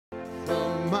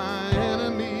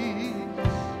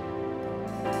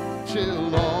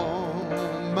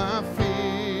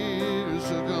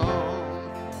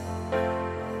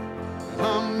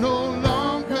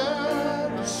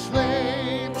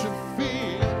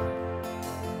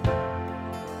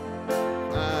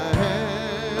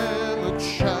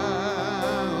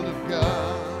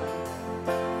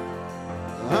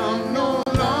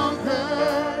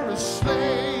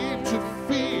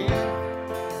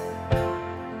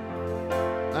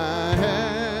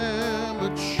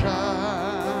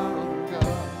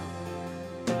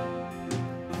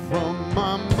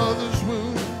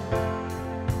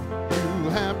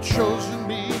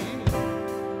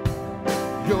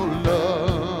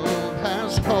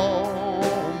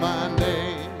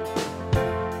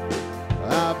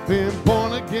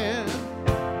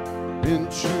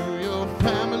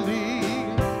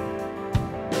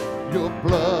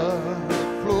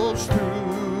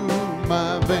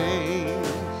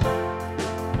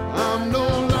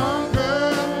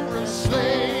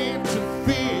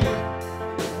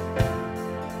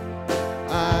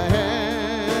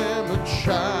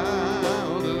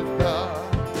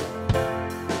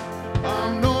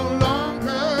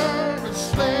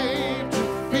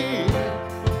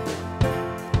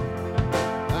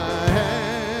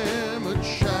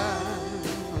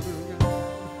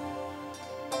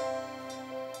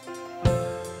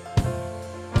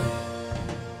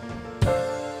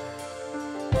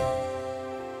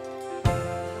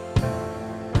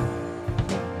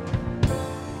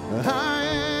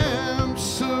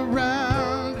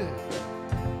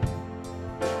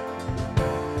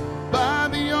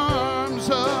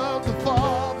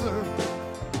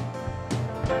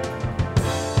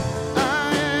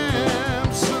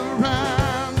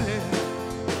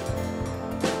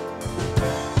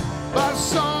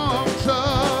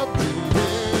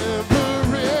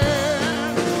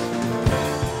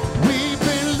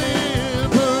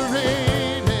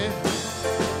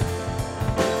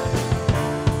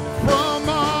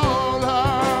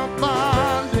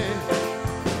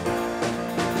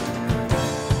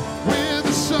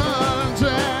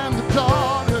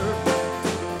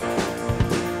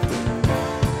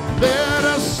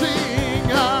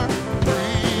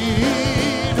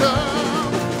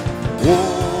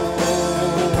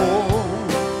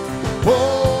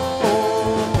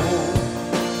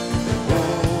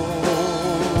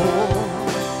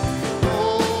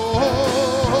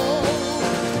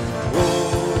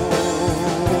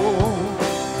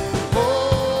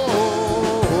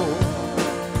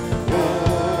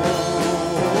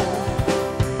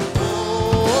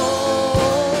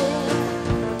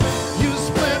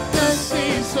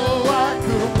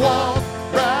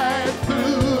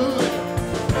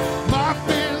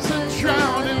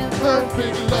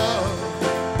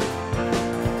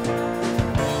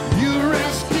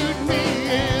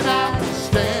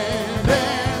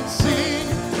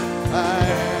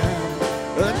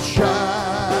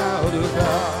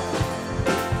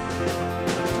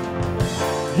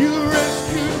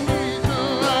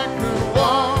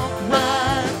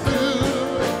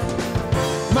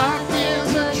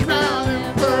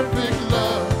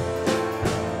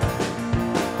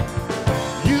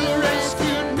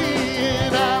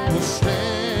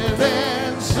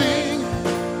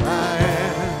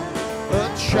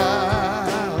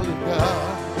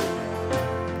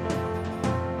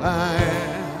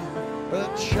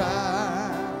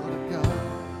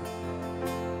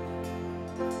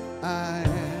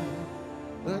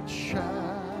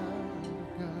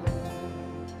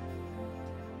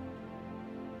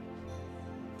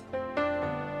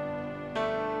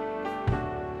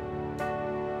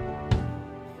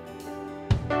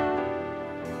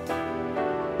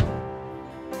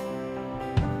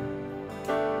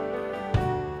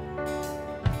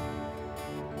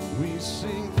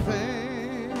sing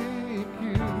thank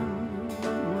you,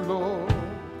 Lord.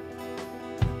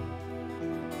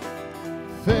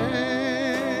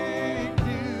 Thank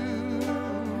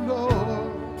you,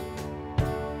 Lord.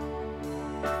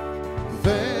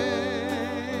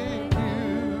 Thank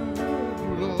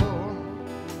you, Lord.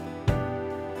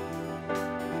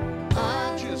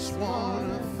 I just want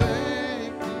to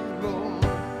thank you, Lord.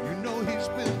 You know he's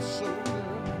been so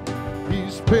good.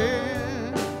 He's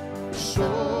been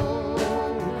so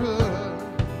good.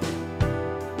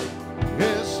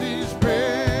 Yes, he's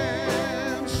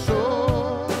been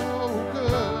so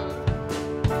good.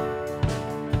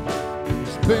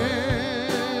 He's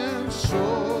been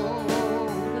so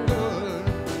good.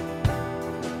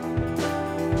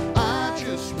 I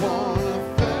just want to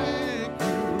thank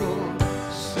you, Lord.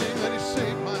 Sing that he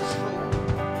saved my soul.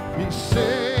 He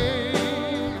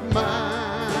saved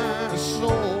my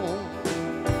soul.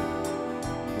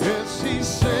 Yes, he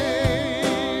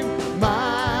saved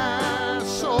my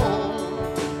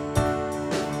soul.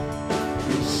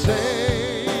 He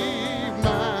saved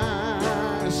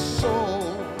my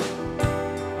soul.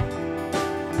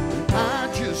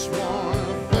 I just want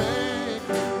to thank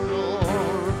you,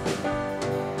 Lord.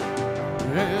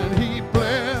 And he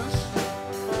blessed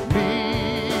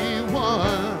me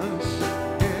once.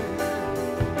 Yeah.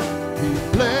 He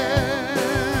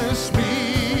blessed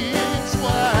me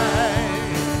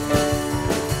twice.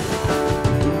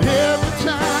 And every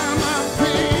time I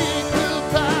think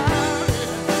about it,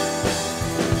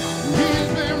 he's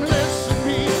been blessing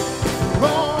me for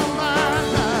all my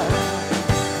life.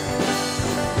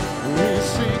 We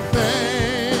sing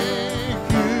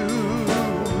thank you,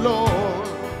 Lord.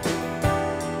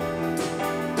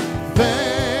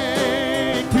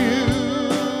 Thank you,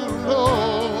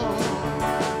 Lord.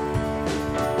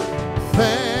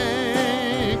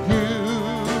 Thank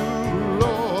you,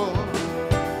 Lord.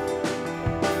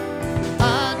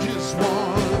 I just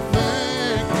want to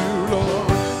thank you,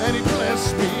 Lord. And he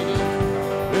blessed me.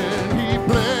 And he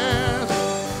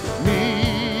blessed me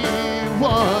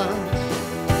once.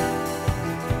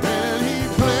 And he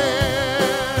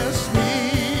blessed me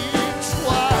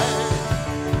twice.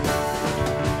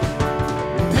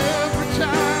 And every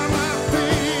time I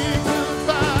think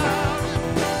about it,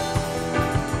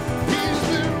 he's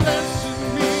been blessing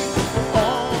me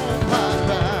all my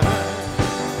life.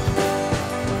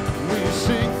 We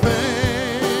sing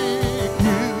thank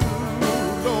you,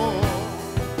 Lord.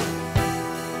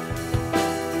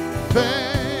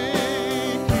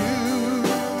 Thank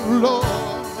you,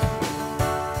 Lord.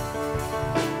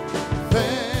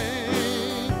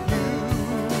 Thank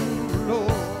you,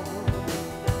 Lord.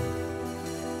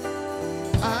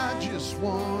 I just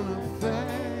want to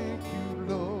thank you,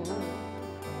 Lord.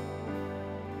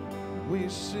 We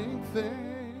sing thank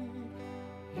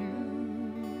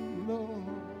you, Lord.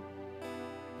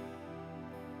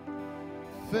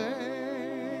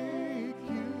 Thank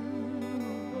you,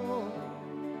 Lord.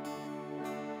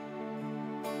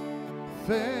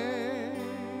 Thank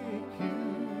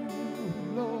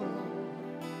you, Lord.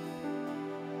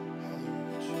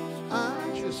 I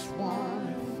just want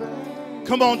to thank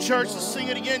Come on, church, let's sing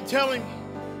it again. Tell him,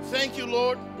 thank you,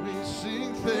 Lord. we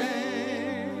sing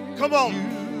thank Come on.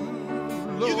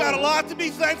 you, You got a lot to be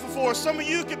thankful for. Some of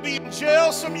you could be in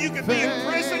jail. Some of you could be in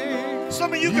prison.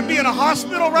 Some of you could be in a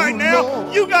hospital right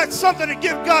now. You got something to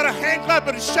give God a hand clap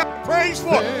and a shout of praise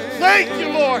for. Thank you,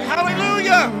 Lord.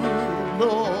 Hallelujah.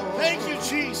 Lord. Thank you,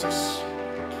 Jesus.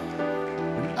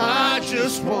 I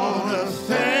just want to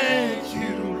Thank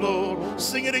you, Lord.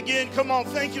 Sing it again. Come on.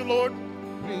 Thank you, Lord.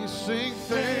 we sing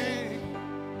thank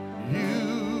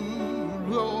you,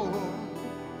 Lord.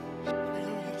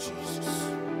 Hallelujah, Jesus.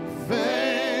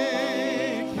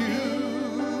 Thank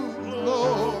you,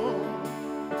 Lord.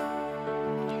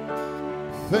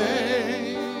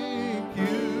 Thank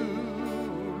you,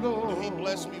 He Lord.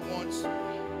 blessed me once.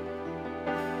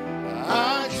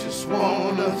 I just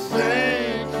want to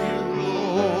thank you,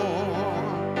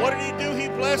 Lord. What did he do? He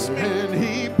blessed me. And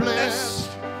he blessed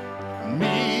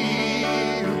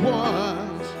me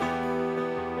once.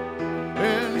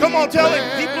 And Come on, tell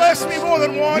him. He blessed me more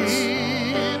than once.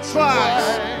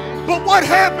 Twice. But what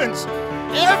happens?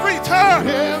 Every time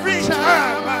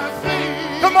I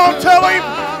think. Come on, tell him.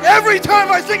 Every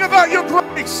time I think about your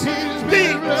grace, He's be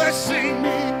been blessing blessing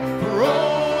me for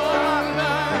all our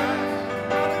life.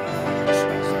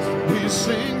 We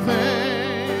sing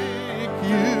thank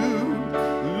you,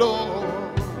 Lord.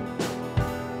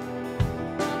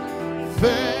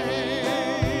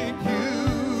 Thank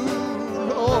you,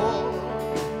 Lord.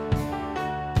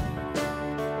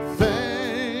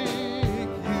 Thank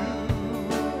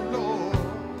you, Lord.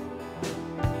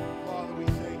 Father, we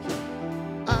thank you.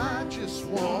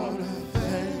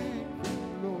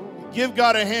 Give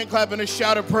God a hand clap and a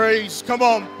shout of praise. Come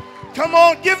on. Come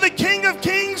on. Give the King of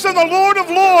Kings and the Lord of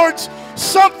Lords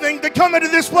something to come into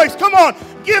this place. Come on.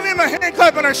 Give him a hand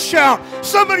clap and a shout.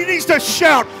 Somebody needs to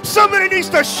shout. Somebody needs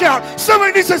to shout.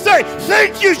 Somebody needs to say,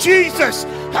 thank you, Jesus.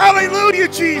 Hallelujah,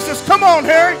 Jesus. Come on,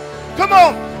 Harry. Come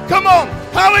on. Come on.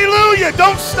 Hallelujah.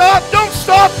 Don't stop. Don't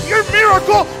stop. Your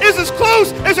miracle is as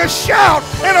close as a shout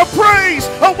and a praise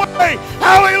away.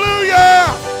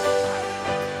 Hallelujah.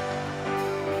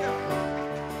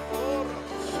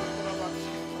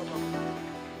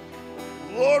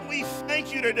 Lord, we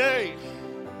thank you today.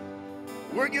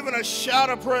 We're giving a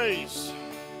shout of praise.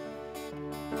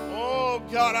 Oh,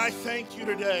 God, I thank you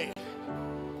today.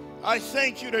 I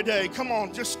thank you today. Come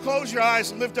on, just close your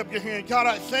eyes and lift up your hand. God,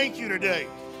 I thank you today.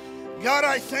 God,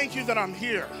 I thank you that I'm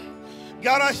here.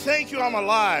 God, I thank you I'm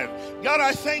alive. God,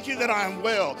 I thank you that I'm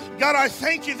well. God, I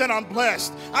thank you that I'm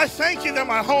blessed. I thank you that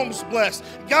my home's blessed.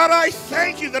 God, I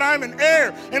thank you that I'm an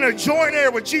heir and a joint heir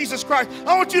with Jesus Christ.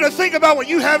 I want you to think about what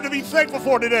you have to be thankful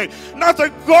for today. Not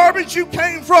the garbage you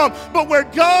came from, but where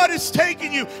God is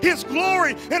taking you, his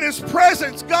glory and his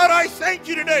presence. God, I thank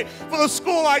you today for the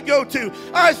school I go to.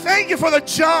 I thank you for the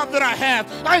job that I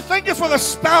have. I thank you for the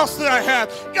spouse that I have.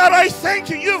 God, I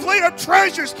thank you. You've laid up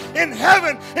treasures in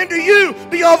heaven, and to you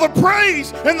be all the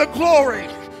praise and the glory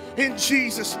in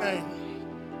Jesus' name.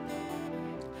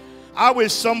 I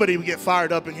wish somebody would get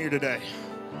fired up in here today.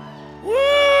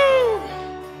 Woo!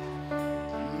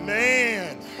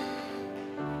 Man.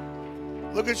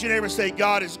 Look at your neighbor and say,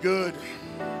 God is good.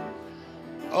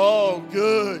 Oh,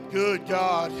 good, good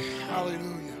God.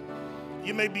 Hallelujah.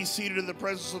 You may be seated in the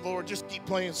presence of the Lord. Just keep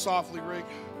playing softly, Rick.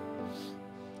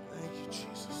 Thank you,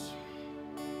 Jesus.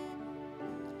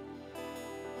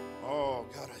 Oh,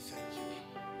 God, I thank you.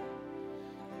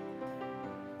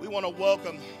 We want to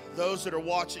welcome those that are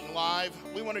watching live.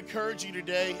 We want to encourage you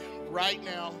today, right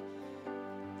now.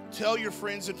 Tell your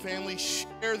friends and family,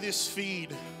 share this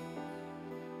feed.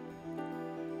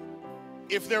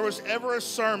 If there was ever a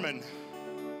sermon,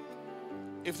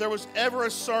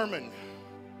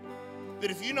 that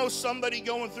if you know somebody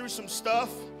going through some stuff,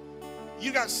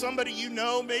 you got somebody you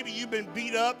know, maybe you've been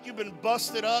beat up, you've been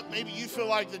busted up, maybe you feel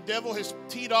like the devil has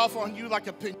teed off on you like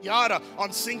a piñata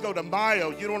on Cinco de Mayo.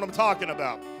 You know what I'm talking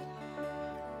about.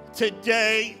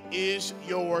 Today is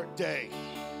your day.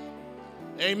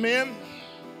 Amen.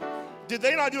 Did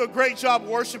they not do a great job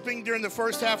worshiping during the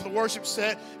first half of the worship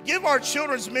set? Give our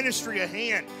children's ministry a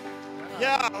hand.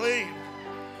 Golly.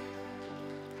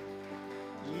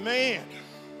 Man.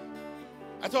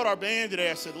 I told our band today,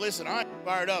 I said, listen, I'm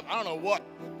fired up. I don't know what.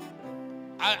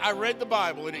 I read the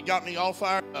Bible and it got me all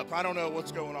fired up. I don't know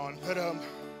what's going on. But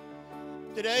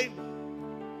today,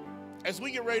 as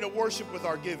we get ready to worship with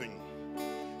our giving,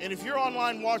 and if you're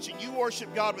online watching, you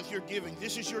worship God with your giving.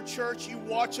 This is your church. You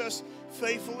watch us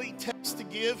faithfully. Text to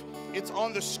give. It's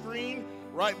on the screen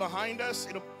right behind us.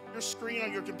 It'll be on your screen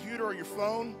on your computer or your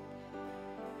phone.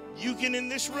 You can, in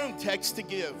this room, text to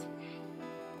give.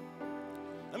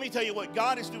 Let me tell you what,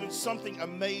 God is doing something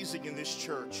amazing in this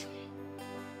church.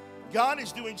 God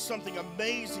is doing something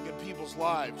amazing in people's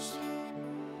lives.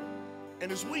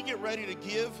 And as we get ready to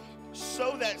give,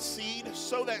 sow that seed,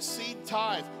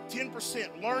 tithe,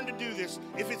 10%. Learn to do this.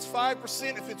 If it's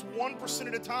 5%, if it's 1%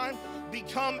 at a time,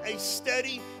 become a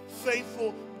steady,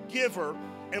 faithful giver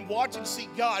and watch and see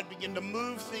God begin to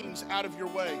move things out of your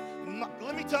way.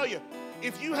 Let me tell you,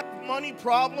 if you have money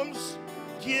problems,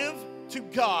 give to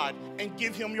God and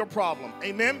give him your problem.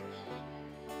 Amen?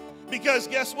 Because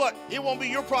guess what? It won't be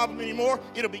your problem anymore.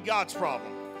 It'll be God's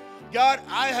problem. God,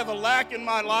 I have a lack in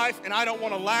my life and I don't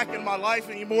want to lack in my life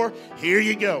anymore. Here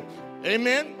you go.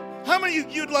 Amen? How many of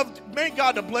you'd love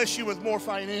God to bless you with more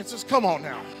finances? Come on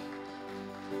now.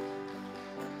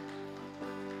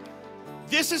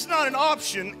 This is not an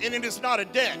option and it is not a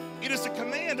debt. It is a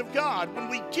command of God. When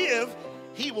we give,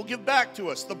 he will give back to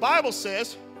us. The Bible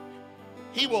says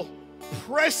he will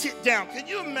press it down. Can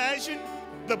you imagine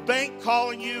the bank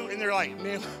calling you and they're like,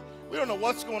 man, we don't know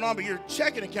what's going on, but your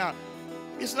checking account,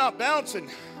 it's not bouncing.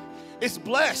 It's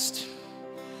blessed.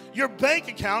 Your bank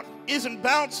account isn't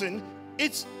bouncing.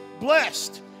 It's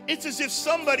blessed. It's as if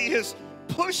somebody has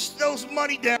pushed those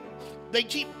money down. They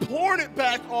keep pouring it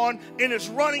back on and it's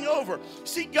running over.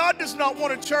 See, God does not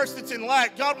want a church that's in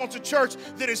lack. God wants a church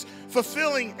that is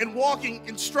fulfilling and walking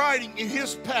and striding in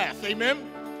his path. Amen?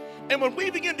 And when we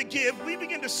begin to give, we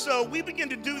begin to sow, we begin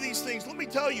to do these things, let me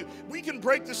tell you, we can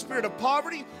break the spirit of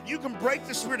poverty. You can break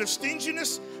the spirit of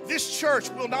stinginess. This church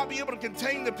will not be able to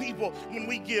contain the people when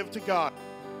we give to God.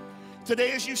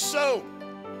 Today, as you sow,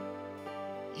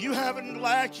 you have a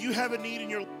lack, you have a need in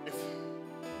your life.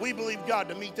 We believe God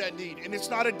to meet that need. And it's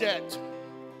not a debt.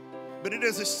 but it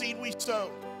is a seed we sow.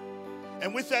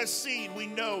 And with that seed, we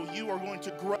know you are going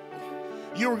to grow.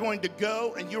 You are going to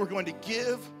go and you are going to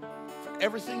give for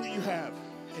everything that you have.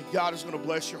 And God is going to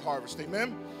bless your harvest.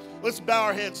 Amen? Let's bow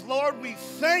our heads. Lord, we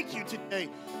thank you today.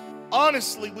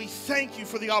 Honestly, we thank you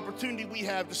for the opportunity we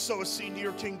have to sow a seed into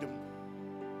your kingdom.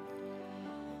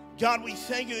 God, we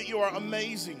thank you that you are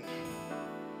amazing.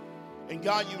 And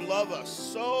God, you love us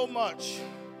so much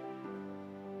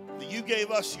that you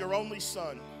gave us your only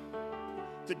son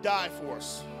to die for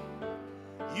us.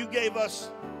 You gave us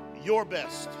your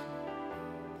best.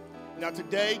 Now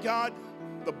today, God,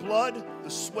 the blood, the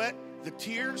sweat, the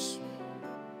tears,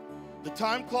 the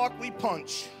time clock we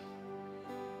punch,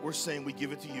 we're saying we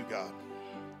give it to you, God.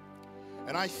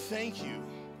 And I thank you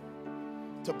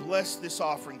to bless this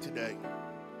offering today.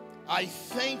 I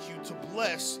thank you to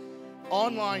bless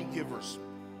online givers,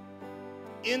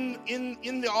 in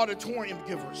the auditorium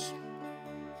givers.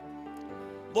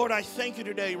 Lord, I thank you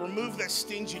today. Remove that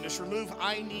stinginess. Remove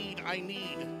I need.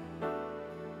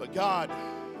 But God,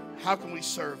 how can we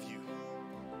serve you?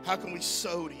 How can we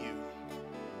sow to you?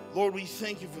 Lord, we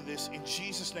thank you for this in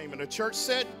Jesus' name. And the church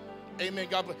said, amen.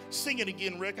 God bless. Sing it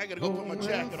again, Rick. I got to go put my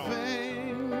jacket on.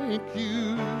 Thank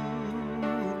you,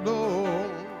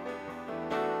 Lord.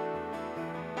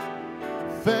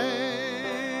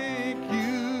 Thank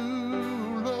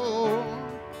you, Lord.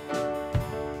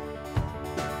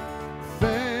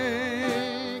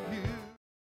 Thank you.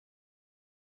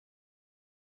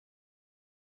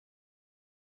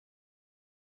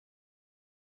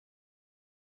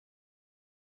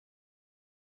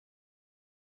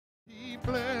 He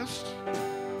blessed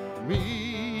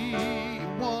me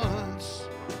once,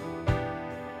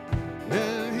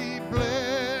 and he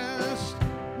blessed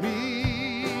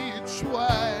me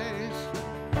twice.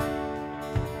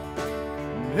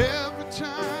 And every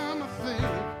time I think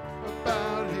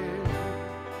about it,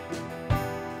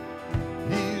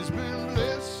 he's been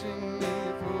blessing me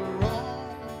for all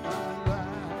my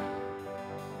life.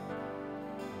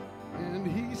 And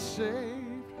he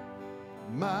saved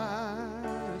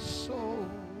my soul.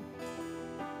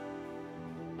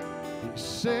 He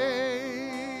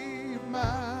saved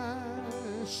my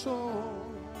soul.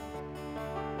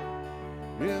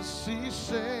 Yes, he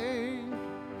saved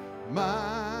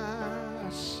my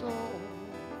soul.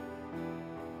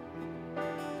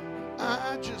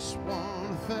 I just want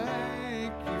to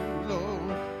thank you,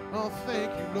 Lord. Oh,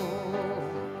 thank you,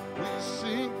 Lord. We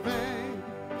sing thank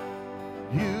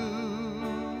you,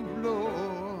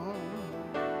 Lord.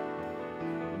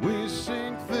 We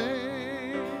sing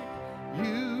thank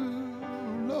you,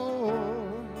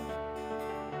 Lord.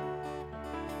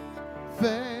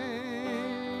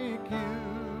 Thank you,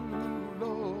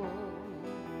 Lord.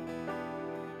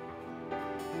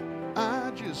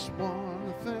 I just want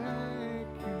to thank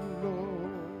you,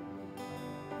 Lord.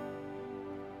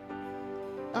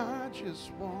 I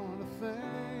just want to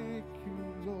thank you,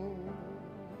 Lord.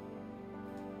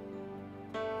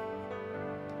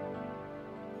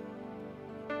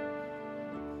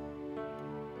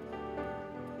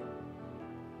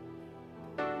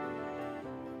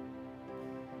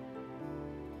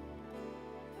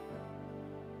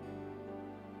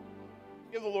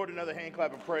 Give the Lord another hand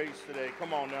clap of praise today.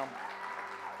 Come on now.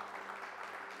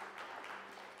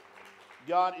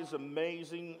 God is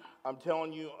amazing. I'm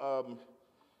telling you, I'm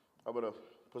going to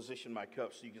position my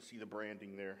cup so you can see the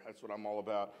branding there. That's what I'm all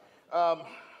about.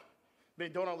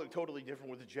 Man, don't I look totally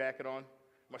different with the jacket on?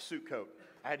 My suit coat.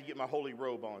 I had to get my holy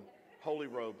robe on. Holy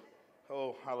robe.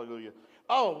 Oh, hallelujah.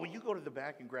 Oh, will you go to the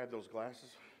back and grab those glasses?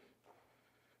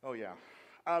 Oh, yeah.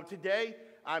 Today,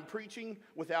 I'm preaching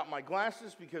without my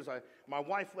glasses because my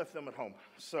wife left them at home.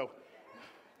 So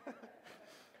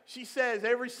she says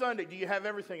every Sunday, do you have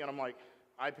everything? And I'm like,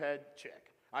 iPad,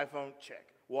 check. iPhone, check.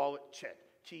 Wallet, check.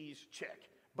 Keys, check.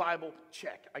 Bible,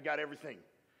 check. I got everything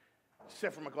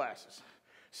except for my glasses.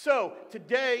 So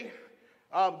today,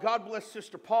 God bless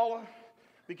Sister Paula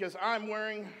because I'm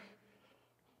wearing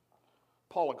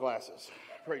Paula glasses.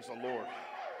 Praise the Lord.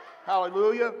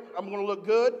 Hallelujah. I'm going to look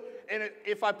good. And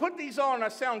if I put these on and I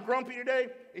sound grumpy today,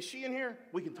 is she in here?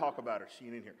 We can talk about her. She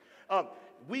ain't in here.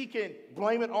 We can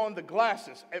blame it on the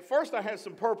glasses. At first, I had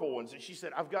some purple ones, and she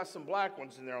said, I've got some black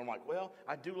ones in there. I'm like, well,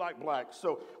 I do like black.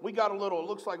 So we got a little, it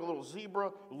looks like a little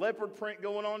zebra leopard print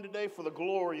going on today for the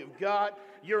glory of God.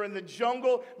 You're in the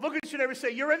jungle. Look at you and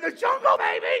say, you're in the jungle,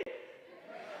 baby.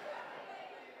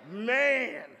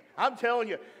 Man, I'm telling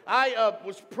you, I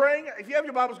was praying. If you have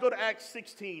your Bibles, go to Acts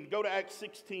 16. Go to Acts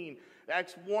 16,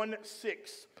 Acts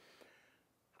 1:6.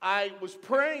 I was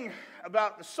praying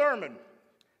about the sermon,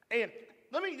 and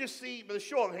let me just see, with a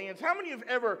show of hands, how many have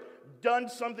ever done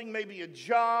something, maybe a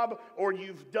job, or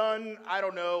you've done, I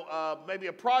don't know, maybe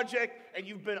a project, and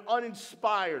you've been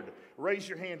uninspired? Raise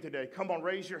your hand today. Come on,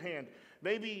 raise your hand.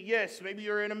 Maybe, yes, maybe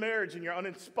you're in a marriage and you're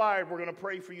uninspired. We're going to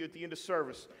pray for you at the end of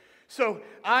service. So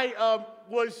I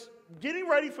was getting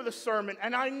ready for the sermon,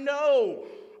 and I know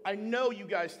you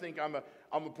guys think I'm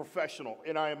a professional,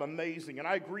 and I am amazing, and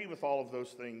I agree with all of those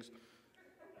things.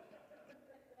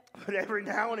 But every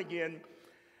now and again,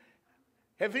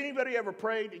 have anybody ever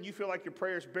prayed and you feel like your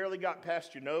prayers barely got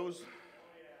past your nose?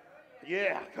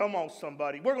 Yeah, come on,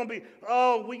 somebody. We're going to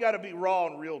be, we got to be raw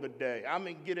and real today. I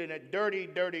mean, get in it dirty.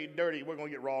 We're going to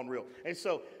get raw and real. And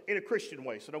so, in a Christian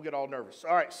way, so don't get all nervous.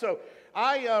 All right, so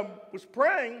I was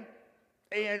praying,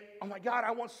 and oh my God,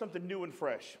 I want something new and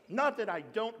fresh. Not that I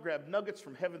don't grab nuggets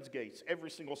from heaven's gates every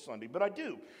single Sunday, but I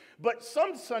do. But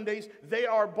some Sundays, they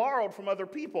are borrowed from other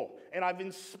people, and I've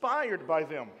inspired by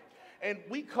them. And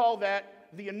we call that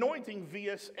the anointing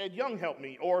via Ed Young helped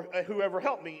me, or whoever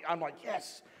helped me. I'm like,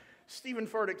 yes. Stephen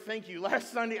Furtick, thank you.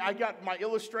 Last Sunday, I got my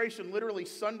illustration literally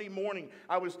Sunday morning.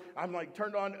 I'm like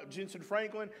turned on Jensen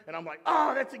Franklin, and I'm like,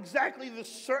 that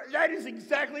is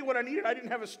exactly what I needed. I didn't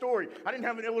have a story. I didn't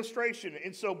have an illustration.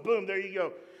 And so, boom, there you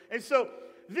go. And so,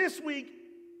 this week,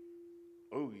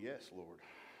 oh, yes, Lord.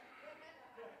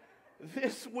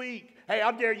 This week, hey,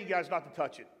 I dare you guys not to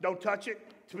touch it. Don't touch it.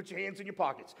 Put your hands in your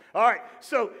pockets. All right,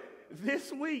 so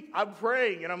this week, I'm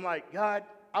praying, and I'm like, God,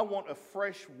 I want a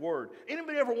fresh word.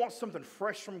 Anybody ever want something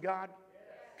fresh from God?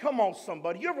 Come on,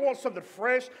 somebody. You ever want something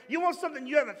fresh? You want something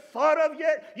you haven't thought of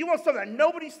yet? You want something that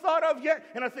nobody's thought of yet?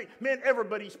 And I think, man,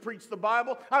 everybody's preached the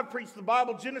Bible. I've preached the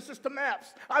Bible, Genesis to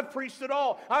maps. I've preached it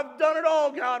all. I've done it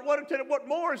all, God. What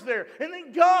more is there? And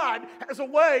then God has a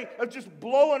way of just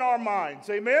blowing our minds.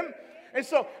 Amen? And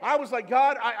so I was like,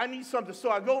 God, I need something.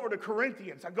 So I go over to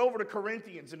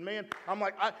Corinthians. And man, I'm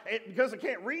like, because I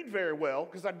can't read very well,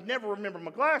 because I never remember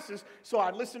my glasses, so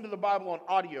I listened to the Bible on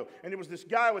audio. And there was this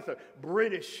guy with a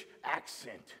British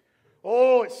accent.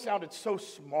 Oh, it sounded so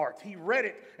smart. He read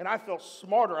it, and I felt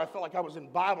smarter. I felt like I was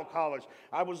in Bible college.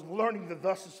 I was learning the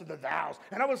thuses and the thous.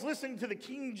 And I was listening to the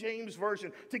King James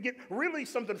Version to get really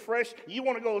something fresh. You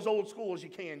want to go as old school as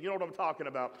you can. You know what I'm talking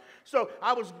about. So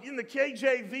I was in the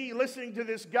KJV listening to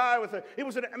this guy it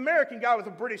was an American guy with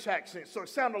a British accent. So it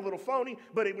sounded a little phony,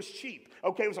 but it was cheap.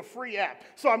 Okay, it was a free app.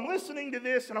 So I'm listening to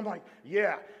this, and I'm like,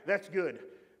 yeah, that's good.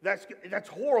 That's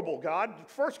horrible, God.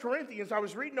 1 Corinthians, I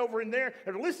was reading over in there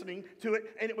and listening to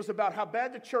it, and it was about how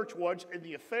bad the church was and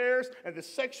the affairs and the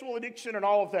sexual addiction and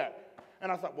all of that.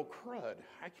 And I thought, well, crud,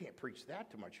 I can't preach that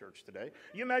to my church today.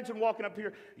 You imagine walking up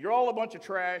here, you're all a bunch of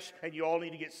trash, and you all need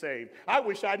to get saved. I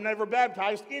wish I'd never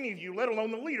baptized any of you, let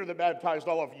alone the leader that baptized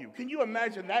all of you. Can you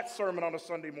imagine that sermon on a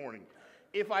Sunday morning?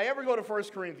 If I ever go to 1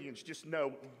 Corinthians, just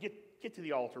know, get to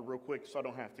the altar real quick so I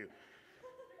don't have to.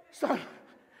 So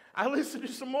I listened to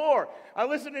some more,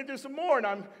 and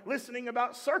I'm listening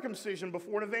about circumcision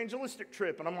before an evangelistic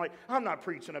trip. And I'm like, I'm not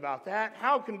preaching about that.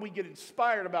 How can we get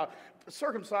inspired about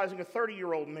circumcising a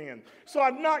 30-year-old man? So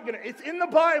I'm not going to. It's in the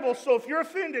Bible, so if you're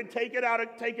offended, take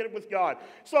it with God.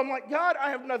 So I'm like, God,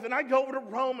 I have nothing. I go over to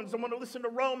Romans. I'm going to listen to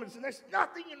Romans, and there's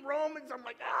nothing in Romans. I'm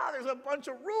like, there's a bunch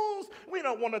of rules. We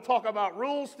don't want to talk about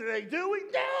rules today, do we?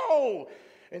 No.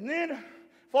 And then,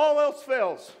 if all else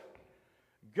fails,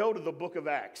 go to the book of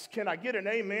Acts. Can I get an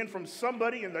amen from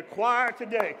somebody in the choir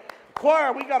today?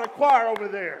 Choir, we got a choir over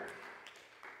there.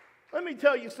 Let me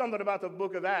tell you something about the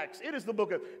book of Acts. It is the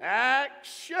book of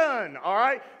action, all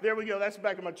right? There we go. That's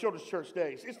back in my children's church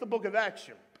days. It's the book of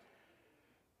action.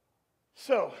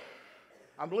 So,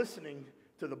 I'm listening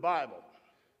to the Bible,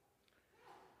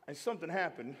 and something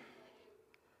happened.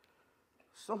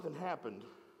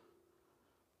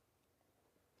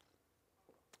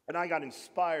 And I got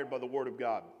inspired by the Word of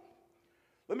God.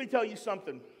 Let me tell you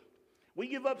something. We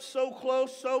give up so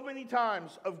close so many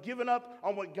times of giving up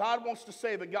on what God wants to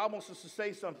say, but God wants us to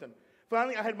say something.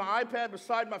 Finally, I had my iPad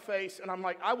beside my face, and I'm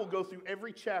like, I will go through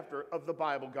every chapter of the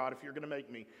Bible, God, if you're going to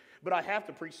make me. But I have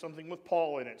to preach something with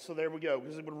Paul in it. So there we go,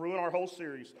 because it would ruin our whole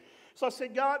series. So I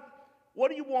said, God, what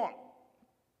do you want?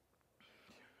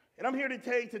 And I'm here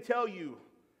today to tell you,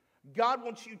 God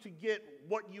wants you to get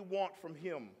what you want from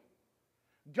Him.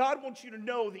 God wants you to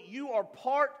know that you are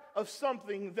part of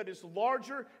something that is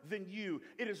larger than you.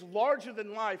 It is larger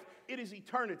than life. It is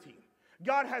eternity.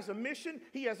 God has a mission.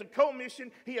 He has a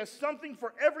co-mission. He has something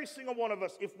for every single one of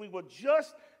us if we will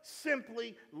just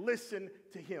simply listen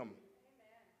to Him.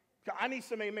 Amen. I need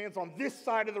some amens on this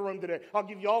side of the room today. I'll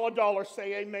give you all $1.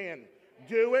 Say amen.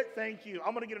 Do it. Thank you.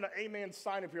 I'm going to get an amen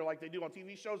sign up here like they do on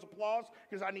TV shows. Applause,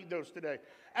 because I need those today.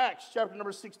 Acts chapter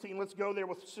number 16. Let's go there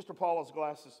with Sister Paula's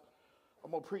glasses.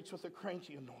 I'm going to preach with a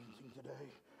cranky anointing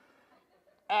today.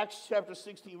 Acts chapter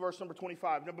 16, verse number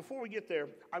 25. Now, before we get there,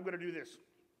 I'm going to do this.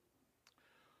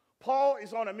 Paul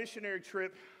is on a missionary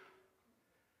trip,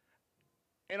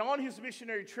 and on his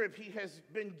missionary trip, he has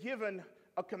been given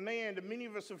a command, and many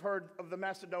of us have heard of the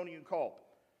Macedonian call.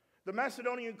 The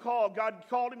Macedonian call, God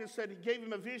called him and said, he gave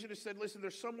him a vision and said, listen,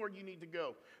 there's somewhere you need to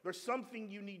go. There's something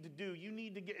you need to do. You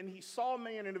need to get, and he saw a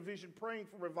man in a vision praying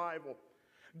for revival.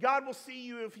 God will see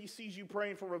you if he sees you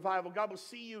praying for revival. God will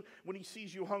see you when he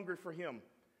sees you hungry for him.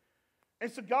 And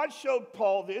so God showed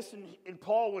Paul this, and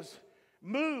Paul was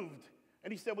moved.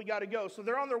 And he said, we got to go. So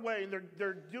they're on their way, and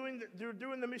they're doing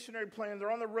the missionary plan. They're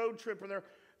on the road trip, and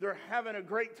they're having a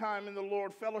great time in the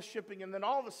Lord, fellowshipping. And then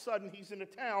all of a sudden, he's in a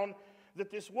town that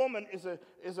this woman is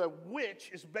a witch,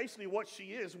 is basically what she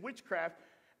is, witchcraft.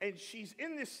 And she's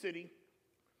in this city,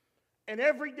 and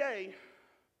every day,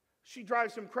 she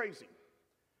drives him crazy.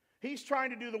 He's trying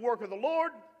to do the work of the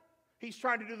Lord. He's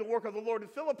trying to do the work of the Lord in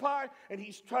Philippi, and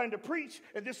he's trying to preach,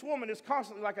 and this woman is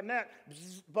constantly like a gnat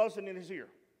buzzing in his ear.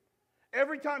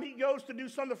 Every time he goes to do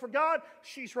something for God,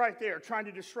 she's right there trying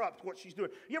to disrupt what she's doing.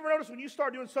 You ever notice when you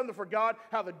start doing something for God,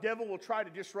 how the devil will try to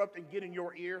disrupt and get in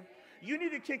your ear? You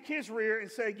need to kick his rear and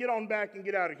say, get on back and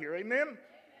get out of here. Amen?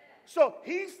 So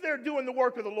he's there doing the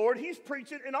work of the Lord. He's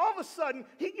preaching, and all of a sudden,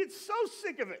 he gets so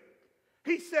sick of it.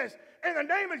 He says, in the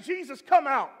name of Jesus, come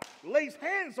out. Lays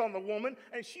hands on the woman,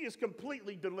 and she is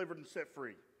completely delivered and set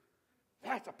free.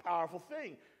 That's a powerful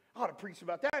thing. I ought to preach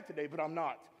about that today, but I'm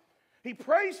not. He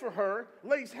prays for her,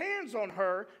 lays hands on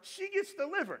her, she gets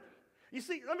delivered. You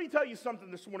see, let me tell you something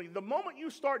this morning. The moment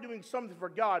you start doing something for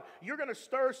God, you're going to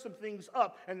stir some things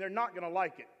up, and they're not going to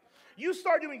like it. You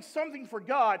start doing something for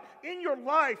God, in your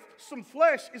life, some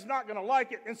flesh is not going to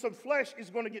like it, and some flesh is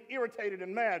going to get irritated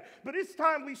and mad. But it's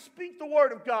time we speak the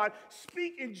word of God.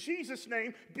 Speak in Jesus'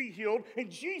 name, be healed. In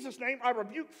Jesus' name, I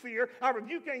rebuke fear. I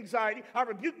rebuke anxiety. I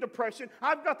rebuke depression.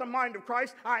 I've got the mind of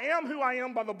Christ. I am who I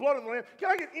am by the blood of the Lamb.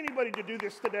 Can I get anybody to do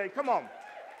this today? Come on.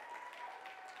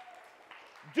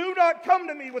 Do not come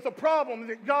to me with a problem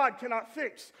that God cannot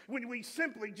fix when we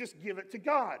simply just give it to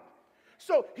God.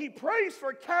 So he prays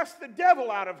for cast the devil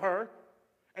out of her,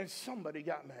 and somebody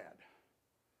got mad.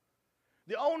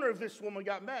 The owner of this woman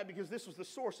got mad because this was the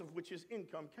source of which his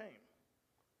income came.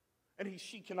 And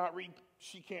she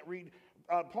can't read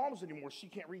palms anymore. She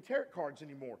can't read tarot cards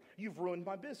anymore. You've ruined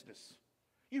my business.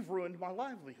 You've ruined my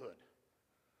livelihood.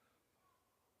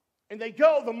 And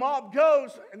the mob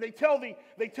goes, and they tell the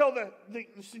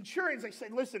centurions, they say,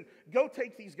 listen, go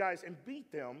take these guys and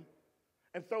beat them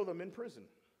and throw them in prison.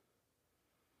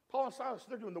 Paul and Silas,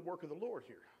 they're doing the work of the Lord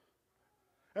here.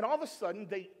 And all of a sudden,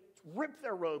 they rip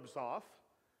their robes off,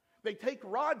 they take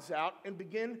rods out and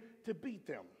begin to beat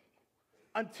them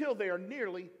until they are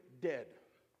nearly dead.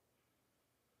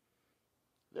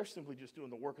 They're simply just doing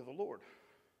the work of the Lord.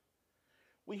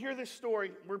 We hear this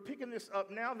story. We're picking this up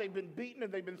now. They've been beaten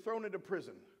and they've been thrown into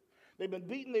prison. They've been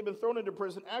beaten, they've been thrown into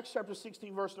prison. Acts chapter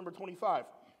 16, verse number 25.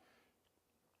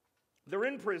 They're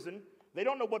in prison. They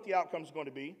don't know what the outcome is going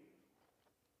to be.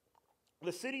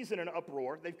 The city's in an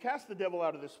uproar. They've cast the devil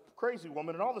out of this crazy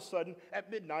woman, and all of a sudden, at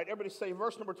midnight, everybody say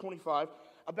verse number 25,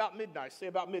 about midnight. Say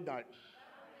about midnight.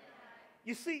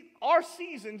 You see, our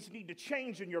seasons need to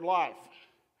change in your life.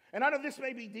 And I know this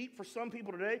may be deep for some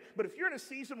people today, but if you're in a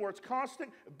season where it's constant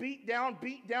beat down,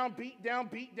 beat down, beat down,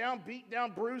 beat down, beat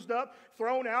down, bruised up,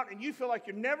 thrown out, and you feel like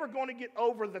you're never going to get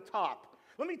over the top.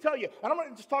 Let me tell you, and I'm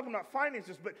not just talking about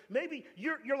finances, but maybe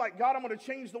you're like, God, I'm going to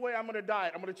change the way I'm going to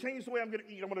diet. I'm going to change the way I'm going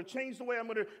to eat. I'm going to change the way I'm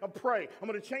going to pray. I'm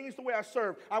going to change the way I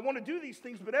serve. I want to do these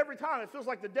things, but every time it feels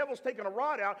like the devil's taking a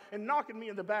rod out and knocking me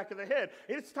in the back of the head.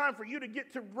 It's time for you to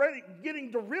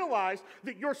getting to realize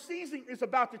that your season is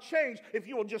about to change if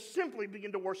you will just simply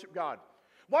begin to worship God.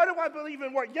 Why do I believe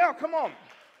in what? Yeah, come on.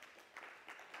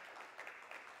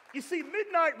 You see,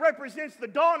 midnight represents the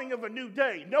dawning of a new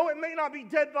day. No, it may not be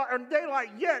daylight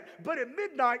yet, but at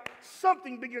midnight,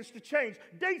 something begins to change.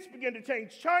 Dates begin to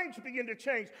change. Times begin to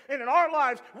change. And in our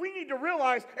lives, we need to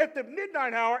realize at the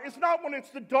midnight hour, it's not when it's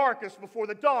the darkest before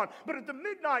the dawn, but at the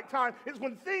midnight time is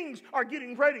when things are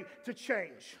getting ready to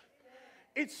change.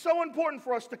 It's so important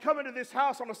for us to come into this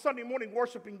house on a Sunday morning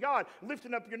worshiping God,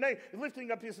 lifting up your name,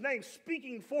 lifting up his name,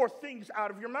 speaking forth things out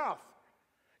of your mouth.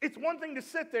 It's one thing to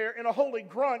sit there in a holy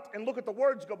grunt and look at the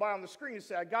words go by on the screen and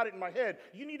say, I got it in my head.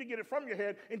 You need to get it from your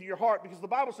head into your heart because the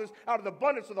Bible says out of the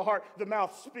abundance of the heart, the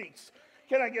mouth speaks.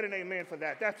 Can I get an amen for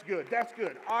that? That's good. That's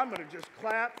good. I'm going to just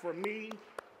clap for me.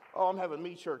 Oh, I'm having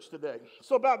me church today.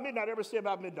 So about midnight, everybody say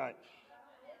about midnight.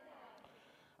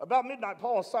 About midnight,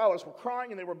 Paul and Silas were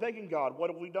crying and they were begging God, what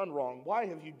have we done wrong? Why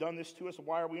have you done this to us? And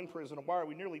why are we in prison? And why are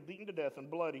we nearly beaten to death and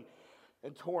bloody?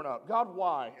 and torn up. God,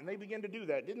 why? And they began to do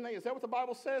that, didn't they? Is that what the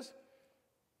Bible says?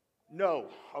 No.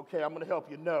 Okay, I'm going to help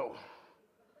you. No.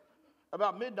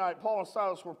 About midnight, Paul and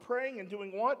Silas were praying and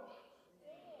doing what?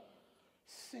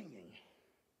 Singing.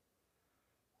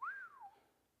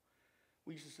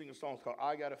 We used to sing a song called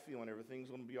I Got a Feeling Everything's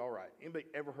Going to Be All Right. Anybody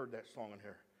ever heard that song in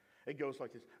here? It goes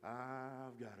like this.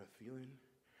 I've got a feeling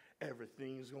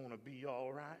everything's going to be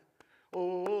all right.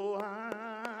 Oh,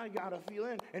 I got a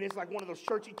feeling. And it's like one of those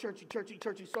churchy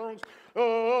songs.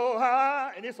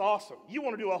 Oh, and it's awesome. You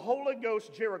want to do a Holy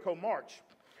Ghost Jericho march.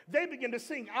 They begin to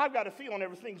sing, I've got a feeling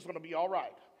everything's going to be all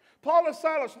right. Paul and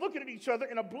Silas looking at each other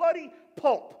in a bloody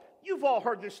pulp. You've all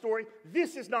heard this story.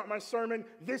 This is not my sermon.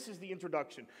 This is the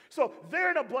introduction. So they're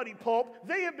in a bloody pulp.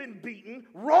 They have been beaten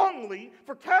wrongly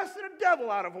for casting a devil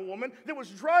out of a woman that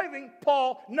was driving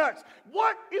Paul nuts.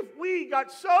 What if we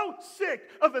got so sick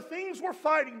of the things we're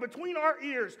fighting between our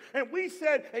ears and we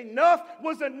said enough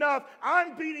was enough.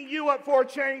 I'm beating you up for a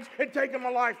change and taking my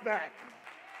life back.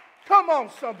 Come on,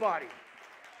 somebody.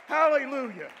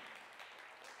 Hallelujah.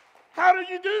 How do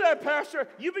you do that, Pastor?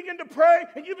 You begin to pray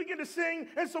and you begin to sing,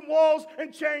 and some walls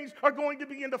and chains are going to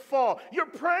begin to fall. You're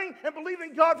praying and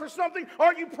believing God for something.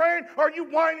 Are you praying? Are you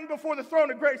whining before the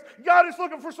throne of grace? God is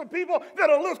looking for some people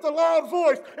that'll lift a loud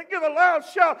voice and give a loud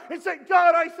shout and say,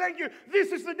 God, I thank you.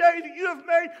 This is the day that you have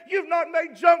made. You've not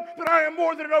made junk, but I am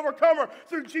more than an overcomer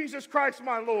through Jesus Christ,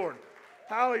 my Lord.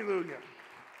 Hallelujah.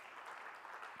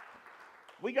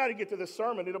 We got to get to this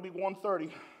sermon. It'll be 1:30.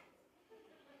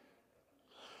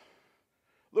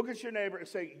 Look at your neighbor and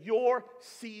say, your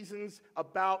season's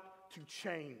about to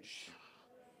change.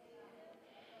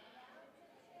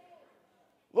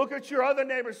 Look at your other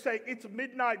neighbor and say, it's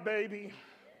midnight, baby.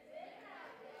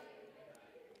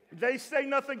 They say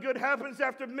nothing good happens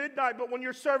after midnight, but when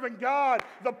you're serving God,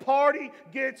 the party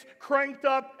gets cranked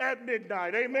up at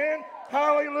midnight. Amen?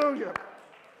 Hallelujah.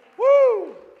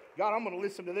 Woo! God, I'm going to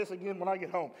listen to this again when I get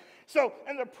home. So,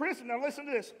 and the prison, now listen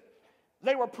to this.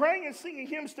 They were praying and singing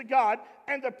hymns to God,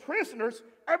 and the prisoners,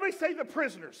 everybody say the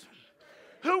prisoners.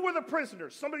 Who were the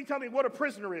prisoners? Somebody tell me what a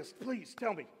prisoner is. Please,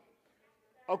 tell me.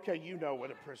 Okay, you know what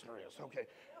a prisoner is. Okay.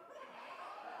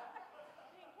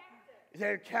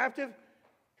 They're captive?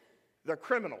 They're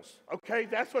criminals. Okay,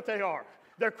 that's what they are.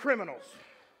 They're criminals.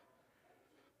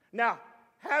 Now,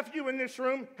 half you in this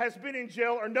room has been in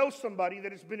jail or know somebody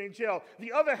that has been in jail.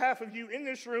 The other half of you in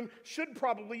this room should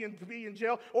probably be in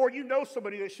jail, or you know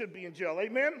somebody that should be in jail.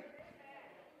 Amen?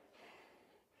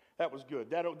 That was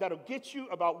good. That'll get you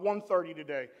about 1:30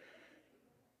 today.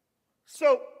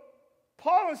 So,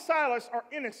 Paul and Silas are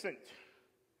innocent.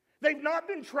 They've not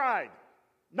been tried.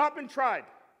 Not been tried.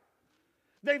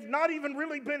 They've not even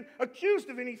really been accused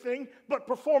of anything but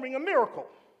performing a miracle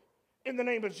in the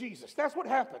name of Jesus. That's what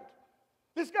happened.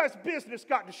 This guy's business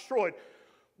got destroyed.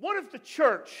 What if the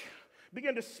church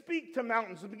began to speak to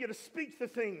mountains and begin to speak to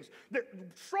things, that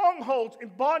strongholds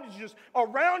and bondages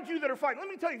around you that are fighting? Let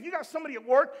me tell you, if you got somebody at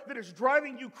work that is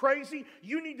driving you crazy,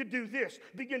 you need to do this.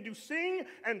 Begin to sing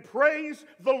and praise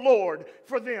the Lord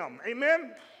for them.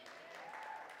 Amen?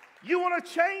 You want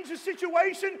to change the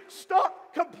situation?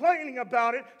 Stop complaining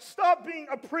about it. Stop being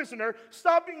a prisoner.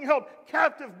 Stop being held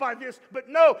captive by this. But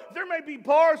no, there may be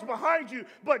bars behind you,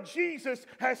 but Jesus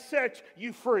has set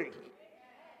you free.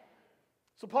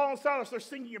 So Paul and Silas are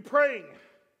singing and praying.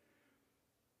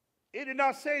 It did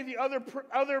not say the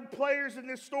other players in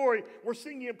this story were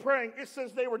singing and praying. It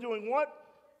says they were doing what?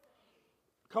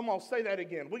 Come on, say that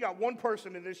again. We got one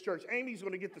person in this church. Amy's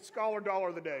going to get the scholar dollar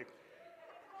of the day.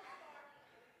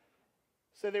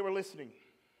 Say they were listening.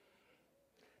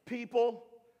 People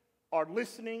are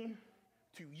listening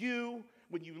to you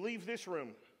when you leave this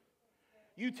room.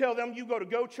 You tell them you go to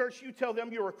Go Church. You tell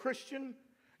them you're a Christian.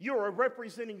 You are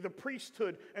representing the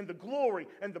priesthood and the glory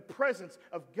and the presence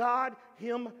of God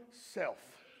Himself.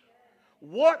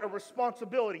 What a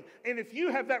responsibility. And if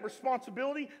you have that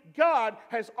responsibility, God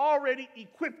has already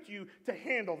equipped you to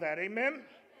handle that. Amen?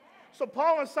 So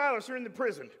Paul and Silas are in the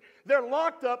prison. They're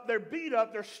locked up, they're beat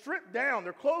up, they're stripped down,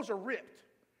 their clothes are ripped.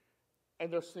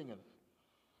 And they're singing.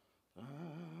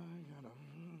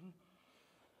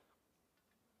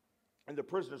 And the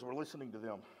prisoners were listening to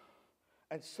them.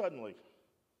 And suddenly,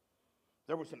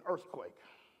 there was an earthquake.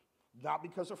 Not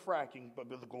because of fracking, but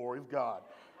by the glory of God.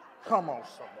 Come on,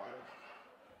 somebody.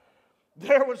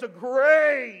 There was a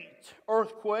great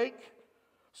earthquake,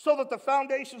 so that the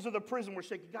foundations of the prison were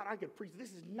shaking. God, I could preach.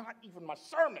 This is not even my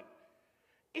sermon.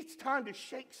 It's time to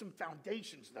shake some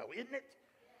foundations, though, isn't it?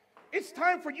 It's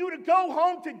time for you to go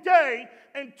home today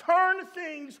and turn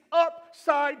things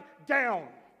upside down.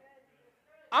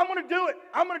 I'm going to do it.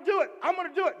 I'm going to do it. I'm going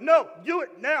to do it. No, do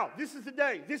it now. This is the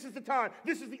day. This is the time.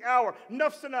 This is the hour.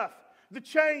 Enough's enough. The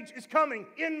change is coming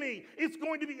in me. It's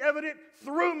going to be evident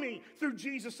through me, through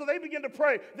Jesus. So they began to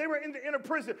pray. They were in the inner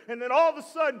prison. And then all of a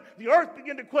sudden, the earth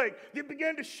began to quake. It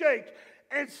began to shake.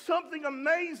 And something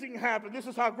amazing happened. This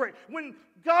is how great. When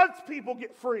God's people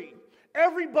get free,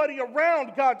 everybody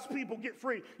around God's people get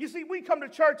free. You see, we come to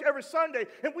church every Sunday,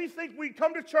 and we think we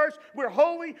come to church, we're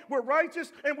holy, we're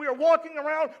righteous, and we are walking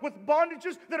around with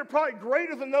bondages that are probably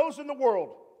greater than those in the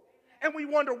world. And we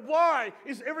wonder, why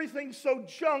is everything so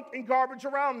junk and garbage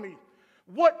around me?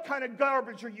 What kind of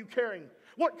garbage are you carrying?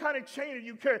 What kind of chain are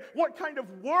you carrying? What kind of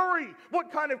worry?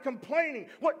 What kind of complaining?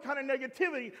 What kind of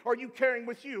negativity are you carrying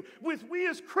with you? We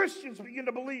as Christians begin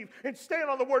to believe and stand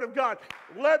on the Word of God,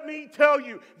 let me tell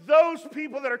you, those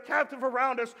people that are captive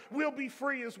around us will be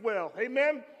free as well.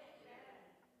 Amen?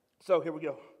 So here we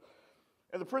go.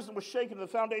 And the prison was shaken to the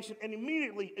foundation, and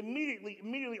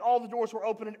immediately, all the doors were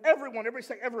open, and everybody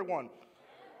say everyone.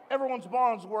 Everyone's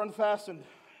bonds were unfastened.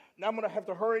 Now I'm going to have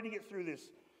to hurry to get through this.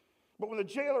 But when the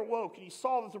jailer woke and he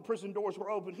saw that the prison doors were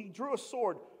open, he drew a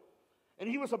sword, and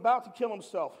he was about to kill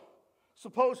himself.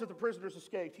 Suppose that the prisoners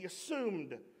escaped. He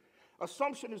assumed.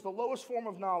 Assumption is the lowest form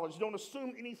of knowledge. Don't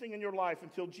assume anything in your life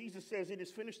until Jesus says it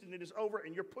is finished and it is over,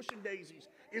 and you're pushing daisies.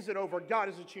 Is it over? God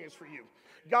has a chance for you.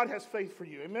 God has faith for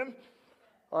you. Amen?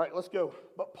 All right, let's go.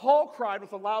 But Paul cried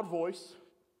with a loud voice,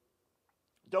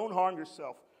 don't harm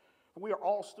yourself, for we are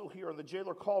all still here. And the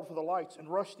jailer called for the lights and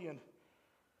rushed in,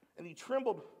 and he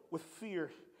trembled with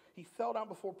fear. He fell down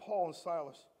before Paul and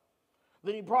Silas.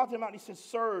 Then he brought them out and he said,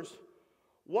 sirs,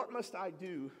 what must I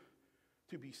do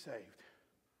to be saved?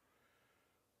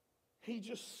 He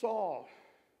just saw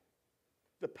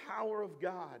the power of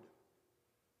God.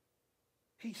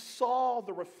 He saw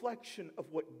the reflection of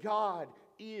what God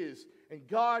is, and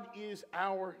God is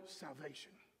our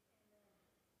salvation.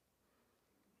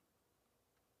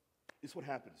 This is what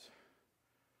happens.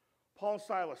 Paul and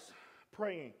Silas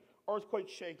praying, earthquake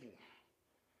shaking.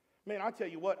 Man, I tell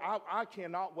you what, I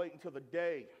cannot wait until the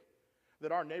day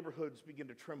that our neighborhoods begin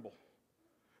to tremble,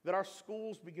 that our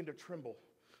schools begin to tremble,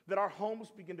 that our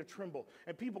homes begin to tremble.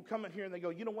 And people come in here and they go,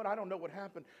 you know what, I don't know what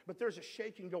happened, but there's a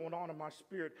shaking going on in my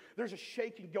spirit. There's a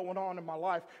shaking going on in my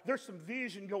life. There's some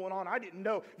vision going on. I didn't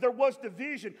know. There was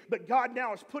division, but God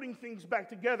now is putting things back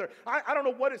together. I don't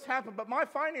know what has happened, but my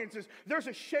finances, there's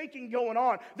a shaking going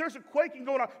on. There's a quaking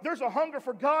going on. There's a hunger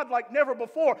for God like never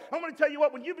before. I'm going to tell you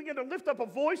what, when you begin to lift up a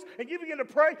voice and you begin to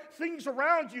pray, things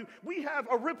around you, we have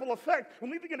a ripple effect.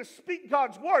 When we begin to speak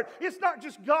God's word, it's not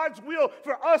just God's will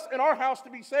for us and our house to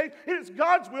be saved. It is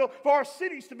God's will for our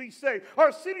cities to be saved,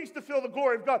 our cities to feel the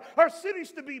glory of God, our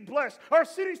cities to be blessed, our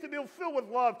cities to be filled with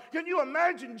love. Can you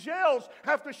imagine jails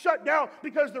have to shut down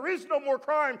because there is no more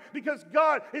crime, because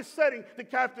God is setting the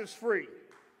captives free?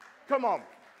 Come on.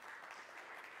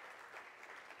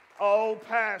 Oh,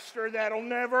 Pastor, that'll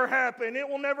never happen. It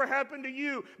will never happen to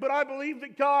you. But I believe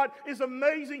that God is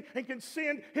amazing and can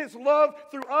send His love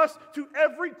through us to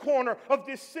every corner of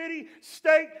this city,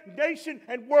 state, nation,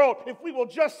 and world. If we will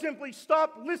just simply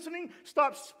stop listening,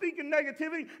 stop speaking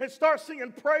negativity, and start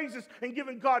singing praises and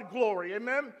giving God glory.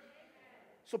 Amen?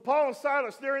 So Paul and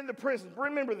Silas, they're in the prison.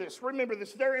 Remember this.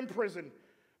 They're in prison.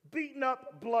 Beaten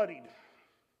up, bloodied.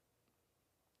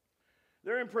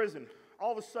 They're in prison.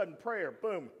 All of a sudden, prayer,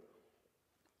 boom.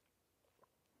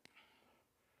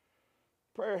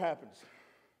 Prayer happens.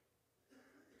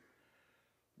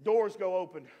 Doors go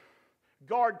open.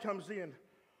 Guard comes in.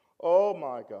 Oh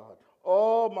my God.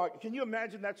 Oh my. Can you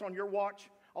imagine that's on your watch?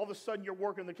 All of a sudden you're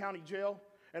working in the county jail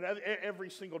and every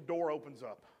single door opens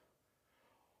up.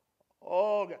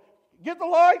 Oh God. Get the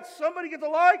lights. Somebody get the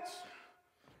lights.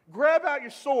 Grab out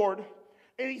your sword,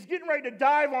 and he's getting ready to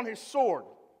dive on his sword.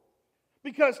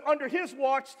 Because under his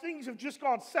watch, things have just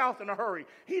gone south in a hurry.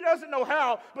 He doesn't know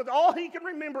how, but all he can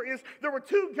remember is there were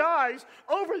two guys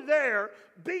over there,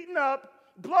 beaten up,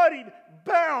 bloodied,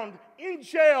 bound, in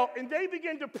jail, and they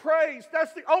begin to praise.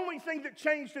 That's the only thing that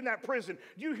changed in that prison.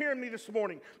 You hear me this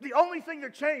morning? The only thing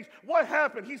that changed. What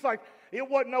happened? He's like, it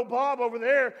wasn't no Bob over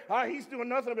there. He's doing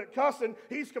nothing but cussing.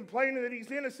 He's complaining that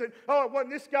he's innocent. Oh, it wasn't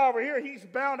this guy over here. He's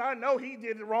bound. I know he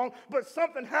did it wrong. But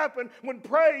something happened when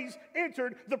praise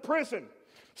entered the prison.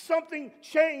 Something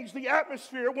changed the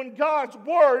atmosphere when God's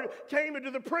word came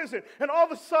into the prison. And all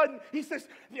of a sudden, he says,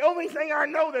 the only thing I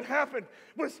know that happened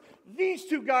was these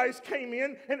two guys came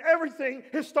in and everything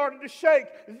has started to shake.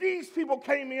 These people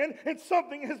came in and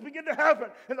something has begun to happen.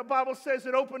 And the Bible says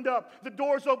it opened up. The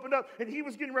doors opened up and he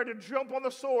was getting ready to jump on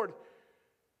the sword.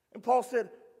 And Paul said,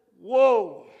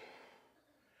 whoa.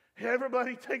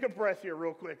 Everybody take a breath here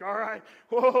real quick, all right?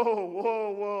 Whoa,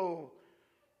 whoa, whoa.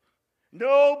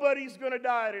 Nobody's going to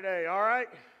die today, all right?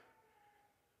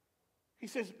 He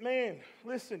says, man,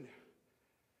 listen,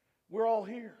 we're all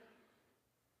here.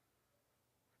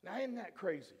 Now, isn't that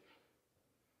crazy?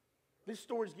 This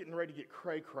story's getting ready to get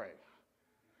cray-cray.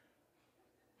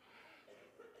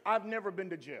 I've never been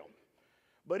to jail.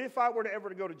 But if I were to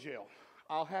ever go to jail,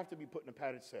 I'll have to be put in a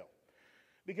padded cell.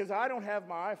 Because I don't have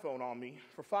my iPhone on me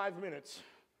for 5 minutes.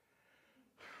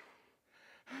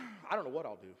 I don't know what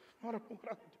I'll do. I don't know what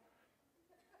I'll do.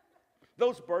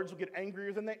 Those birds will get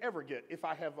angrier than they ever get if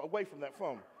I have away from that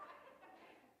phone.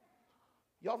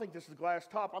 Y'all think this is glass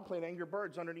top. I'm playing Angry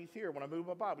Birds underneath here when I move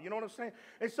my Bible. You know what I'm saying?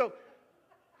 And so,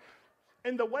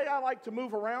 and the way I like to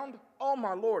move around, oh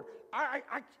my Lord, I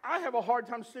have a hard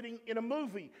time sitting in a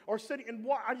movie or sitting in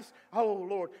what oh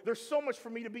Lord, there's so much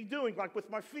for me to be doing, like with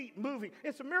my feet moving.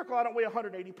 It's a miracle I don't weigh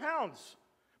 180 pounds,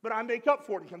 but I make up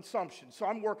for it in consumption, so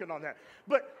I'm working on that.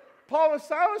 But Paul and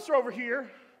Silas are over here.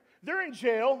 They're in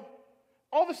jail.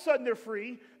 All of a sudden they're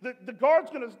free. The guard's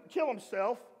going to kill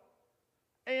himself.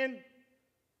 And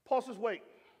Paul says, wait.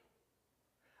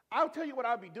 I'll tell you what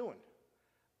I'd be doing.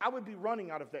 I would be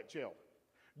running out of that jail.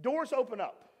 Doors open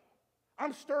up.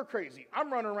 I'm stir crazy.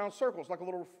 I'm running around circles like a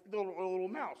little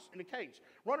mouse in a cage.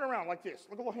 Running around like this,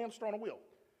 like a little hamster on a wheel.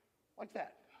 Like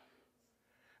that.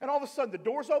 And all of a sudden the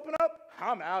doors open up.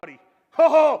 I'm outie.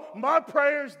 Oh, my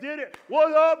prayers did it.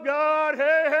 What's up, God?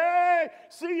 Hey, hey.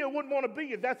 See, you wouldn't want to be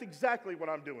you. That's exactly what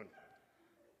I'm doing.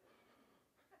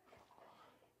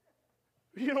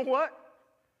 You know what?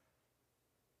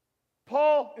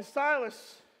 Paul and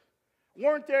Silas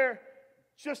weren't there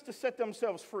just to set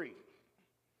themselves free.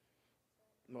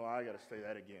 No, I got to say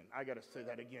that again. I got to say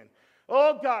that again.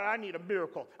 Oh, God, I need a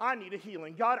miracle. I need a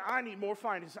healing. God, I need more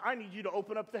finances. I need you to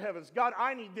open up the heavens. God,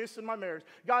 I need this in my marriage.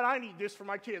 God, I need this for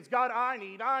my kids. God, I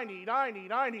need.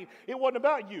 It wasn't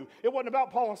about you. It wasn't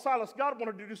about Paul and Silas. God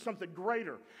wanted to do something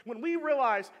greater. When we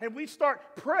realize and we start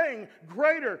praying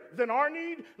greater than our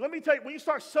need, let me tell you, when you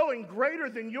start sowing greater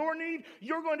than your need,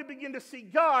 you're going to begin to see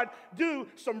God do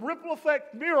some ripple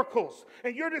effect miracles.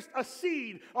 And you're just a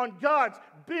seed on God's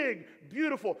big,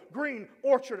 beautiful, green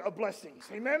orchard of blessings.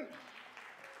 Amen?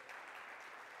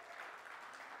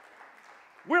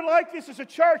 We're like this as a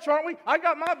church, aren't we? I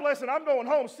got my blessing. I'm going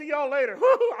home. See y'all later.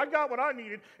 Woo-hoo, I got what I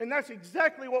needed. And that's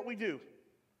exactly what we do.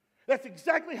 That's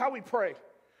exactly how we pray.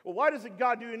 Well, why doesn't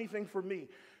God do anything for me?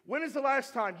 When is the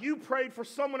last time you prayed for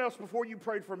someone else before you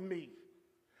prayed for me?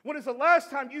 When is the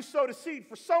last time you sowed a seed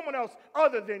for someone else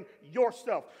other than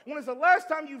yourself? When is the last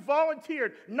time you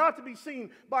volunteered not to be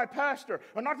seen by a pastor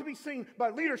or not to be seen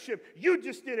by leadership? You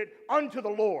just did it unto the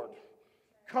Lord.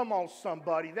 Come on,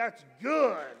 somebody. That's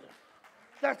good.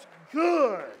 That's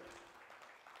good.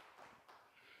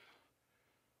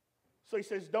 So he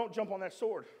says, don't jump on that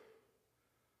sword.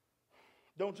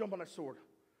 Don't jump on that sword.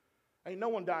 Ain't no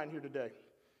one dying here today.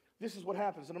 This is what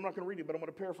happens, and I'm not going to read it, but I'm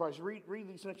going to paraphrase. Read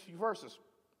these next few verses.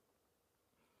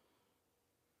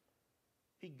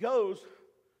 He goes,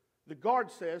 the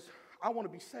guard says, I want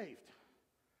to be saved.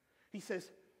 He says,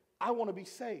 I want to be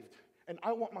saved, and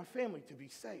I want my family to be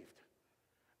saved.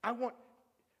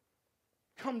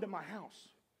 Come to my house.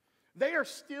 They are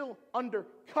still under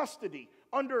custody,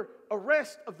 under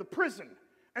arrest of the prison.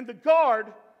 And the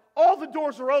guard, all the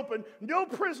doors are open, no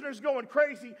prisoners going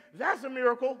crazy. That's a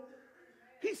miracle.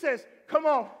 He says, come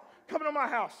on, come to my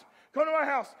house. Come to my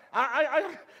house.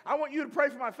 I want you to pray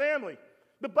for my family.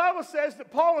 The Bible says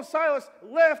that Paul and Silas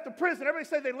left the prison. Everybody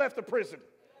say they left the prison.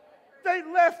 They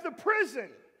left the prison.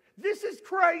 This is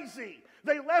crazy.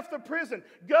 They left the prison.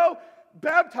 Go.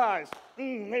 Baptize.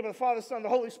 Maybe the Father, Son, the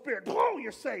Holy Spirit. Boom,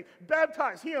 you're saved.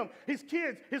 Baptize him, his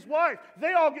kids, his wife.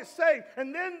 They all get saved.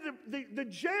 And then the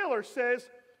jailer says,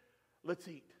 let's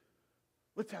eat.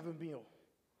 Let's have a meal.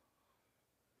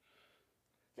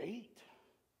 They eat.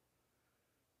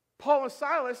 Paul and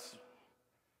Silas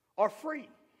are free.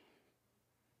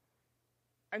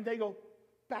 And they go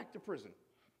back to prison.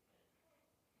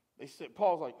 They said,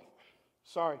 Paul's like,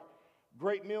 sorry,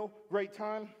 great meal, great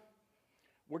time.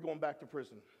 We're going back to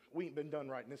prison. We ain't been done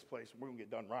right in this place. We're going to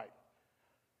get done right.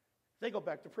 They go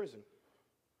back to prison.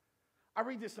 I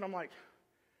read this and I'm like,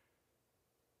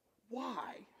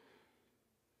 why?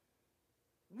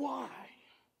 Why?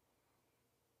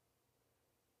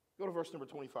 Go to verse number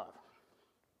 25.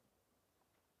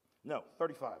 No,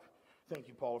 35. Thank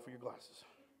you, Paula, for your glasses.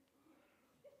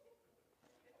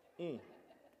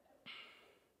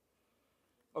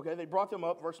 Okay, they brought them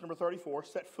up, verse number 34,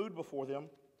 set food before them.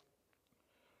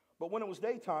 But when it was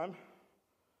daytime,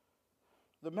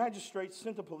 the magistrates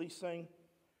sent the police saying,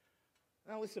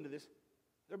 now listen to this.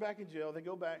 They're back in jail. They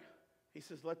go back. He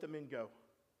says, let the men go.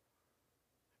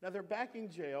 Now they're back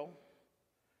in jail.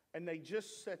 And they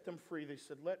just set them free. They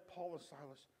said, let Paul and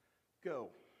Silas go.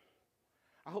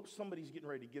 I hope somebody's getting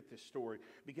ready to get this story,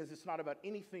 because it's not about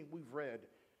anything we've read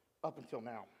up until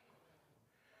now.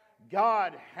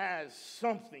 God has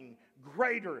something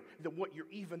greater than what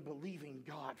you're even believing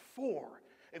God for,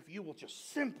 if you will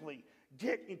just simply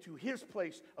get into his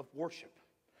place of worship.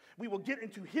 We will get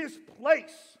into his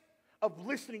place of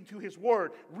listening to his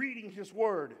word, reading his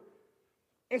word.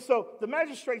 And so the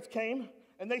magistrates came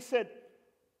and they said,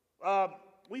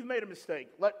 we've made a mistake.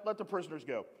 Let the prisoners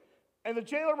go. And the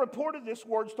jailer reported these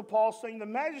words to Paul, saying, the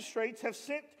magistrates have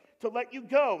sent to let you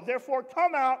go. Therefore,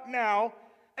 come out now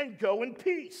and go in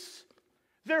peace.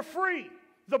 They're free.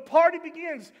 The party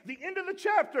begins. The end of the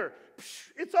chapter.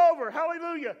 It's over.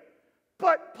 Hallelujah.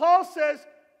 But Paul says,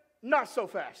 not so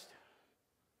fast.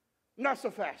 Not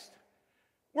so fast.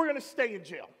 We're going to stay in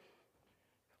jail.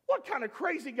 What kind of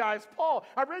crazy guy is Paul?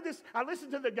 I read this. I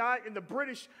listened to the guy in the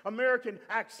British American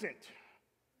accent.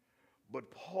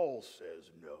 But Paul says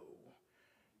no.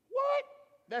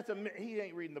 What? He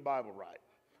ain't reading the Bible right.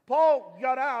 Paul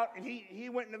got out and he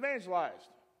went and evangelized.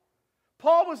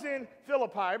 Paul was in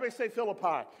Philippi. Everybody say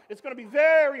Philippi. It's going to be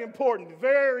very important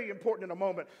in a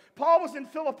moment. Paul was in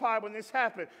Philippi when this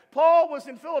happened. Paul was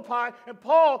in Philippi, and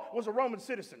Paul was a Roman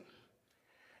citizen.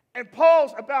 And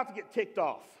Paul's about to get ticked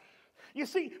off. You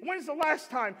see, when's the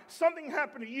last time something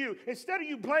happened to you? Instead of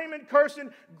you blaming, cursing,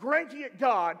 granting at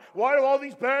God, why do all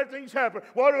these bad things happen?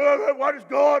 Why does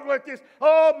God let this?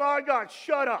 Oh my God,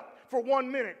 shut up for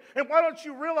 1 minute. And why don't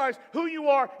you realize who you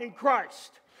are in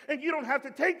Christ? And you don't have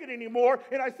to take it anymore.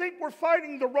 And I think we're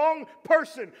fighting the wrong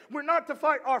person. We're not to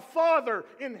fight our Father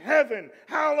in heaven.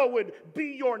 Hallowed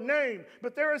be your name.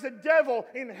 But there is a devil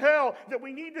in hell that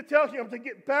we need to tell him to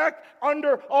get back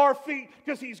under our feet,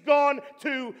 because he's gone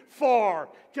too far.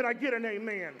 Can I get an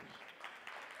amen?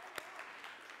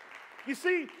 You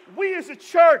see, we as a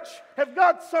church have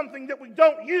got something that we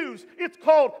don't use. It's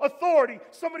called authority.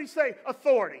 Somebody say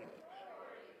authority.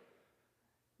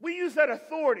 We use that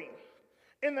authority.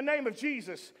 In the name of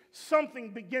Jesus,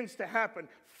 something begins to happen.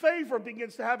 Favor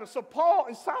begins to happen. So Paul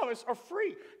and Silas are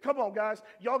free. Come on, guys.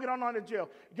 Y'all get on out of jail.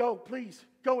 Go, please.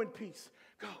 Go in peace.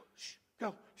 Go. Shh.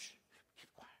 Go. Shh. Keep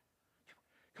quiet.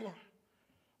 Come on.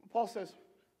 Paul says,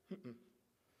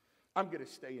 I'm going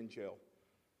to stay in jail.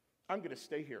 I'm going to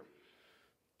stay here.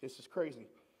 This is crazy.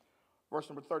 Verse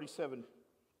number 37.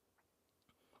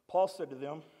 Paul said to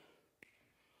them,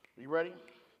 are you ready?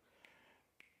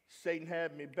 Satan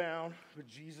had me bound, but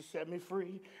Jesus set me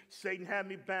free. Satan had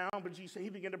me bound, but Jesus, he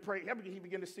began to pray. He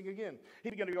began to sing again. He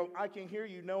began to go, I can hear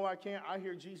you. No, I can't. I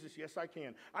hear Jesus. Yes, I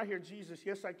can. I hear Jesus.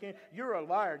 Yes, I can. You're a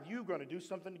liar. You're going to do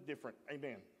something different.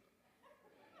 Amen.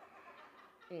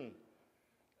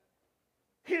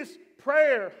 His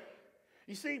prayer,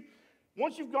 you see,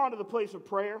 once you've gone to the place of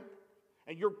prayer,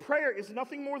 and your prayer is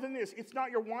nothing more than this. It's not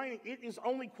your whining. It is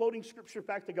only quoting Scripture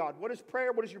back to God. What is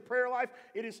prayer? What is your prayer life?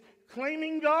 It is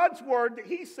claiming God's word that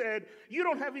he said. You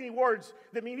don't have any words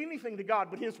that mean anything to God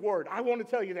but his word. I want to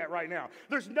tell you that right now.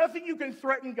 There's nothing you can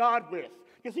threaten God with,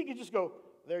 because he can just go,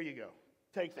 there you go.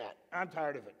 Take that. I'm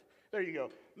tired of it. There you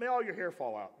go. May all your hair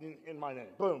fall out in my name.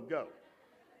 Boom, go.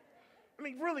 I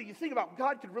mean, really, you think about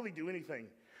God could really do anything.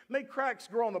 Make cracks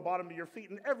grow on the bottom of your feet,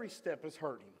 and every step is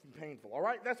hurting and painful, all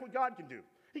right? That's what God can do.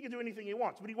 He can do anything he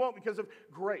wants, but he won't because of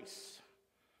grace.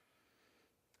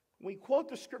 When we quote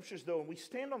the Scriptures, though, and we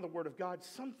stand on the Word of God,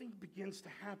 something begins to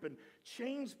happen.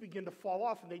 Chains begin to fall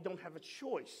off, and they don't have a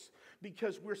choice,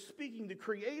 because we're speaking the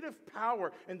creative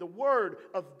power and the Word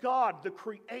of God, the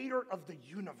creator of the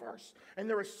universe. And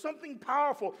there is something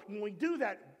powerful when we do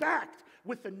that, backed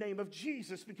with the name of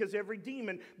Jesus, because every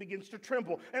demon begins to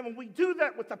tremble. And when we do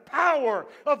that with the power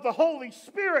of the Holy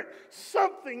Spirit,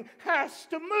 something has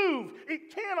to move.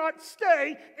 It cannot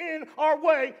stay in our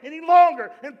way any longer.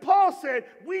 And Paul said,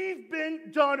 we've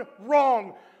been done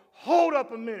wrong. Hold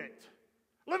up a minute.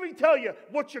 Let me tell you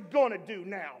what you're going to do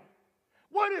now.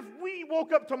 What if we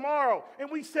woke up tomorrow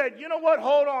and we said, you know what,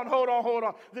 hold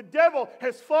on. The devil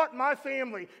has fought my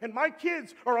family and my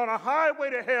kids are on a highway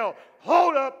to hell.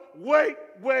 Hold up, wait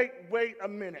a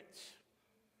minute.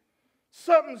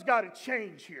 Something's got to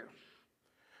change here.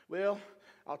 Well,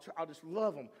 I'll just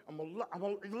love them. I'm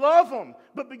gonna love them,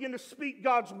 but begin to speak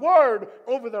God's word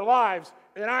over their lives.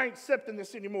 And I ain't accepting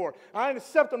this anymore. I ain't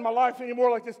accepting my life anymore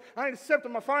like this. I ain't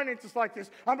accepting my finances like this.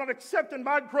 I'm not accepting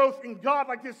my growth in God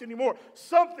like this anymore.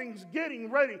 Something's getting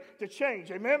ready to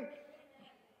change. Amen?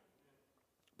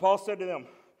 Paul said to them,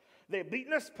 they've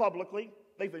beaten us publicly.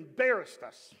 They've embarrassed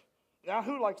us. Now,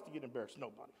 who likes to get embarrassed?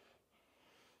 Nobody.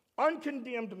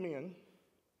 Uncondemned men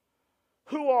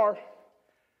who are...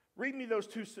 Read me those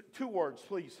two words,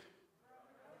 please.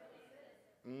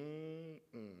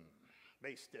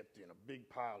 They stepped in a big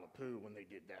pile of poo when they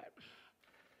did that.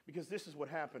 Because this is what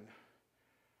happened.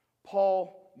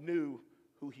 Paul knew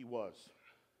who he was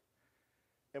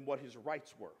and what his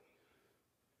rights were.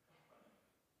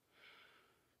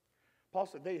 Paul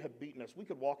said, they have beaten us. We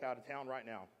could walk out of town right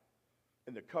now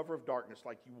in the cover of darkness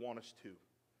like you want us to.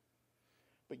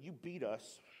 But you beat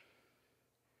us.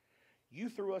 You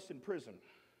threw us in prison.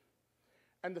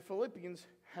 And the Philippians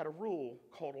had a rule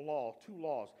called a law, 2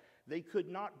 laws. They could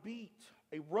not beat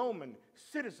a Roman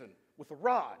citizen with a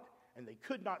rod, and they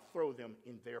could not throw them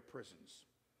in their prisons.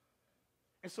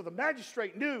 And so the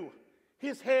magistrate knew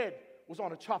his head was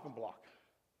on a chopping block.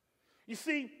 You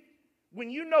see, when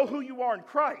you know who you are in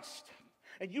Christ,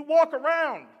 and you walk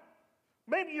around,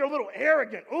 maybe you're a little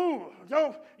arrogant. Ooh,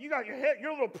 no, you got your head, you're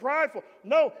a little prideful.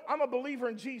 No, I'm a believer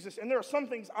in Jesus, and there are some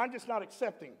things I'm just not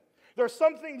accepting. There are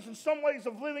some things and some ways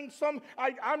of living,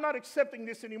 I'm not accepting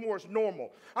this anymore as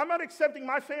normal. I'm not accepting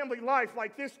my family life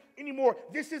like this anymore.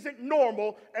 This isn't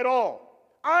normal at all.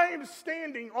 I am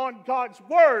standing on God's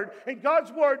word, and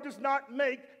God's word does not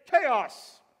make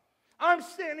chaos. I'm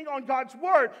standing on God's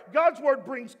word. God's word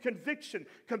brings conviction,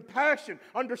 compassion,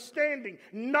 understanding,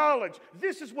 knowledge.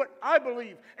 This is what I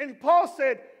believe. And Paul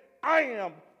said, I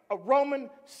am a Roman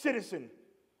citizen,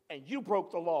 and you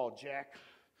broke the law, Jack.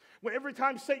 When every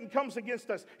time Satan comes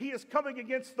against us, he is coming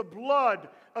against the blood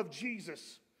of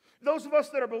Jesus. Those of us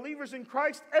that are believers in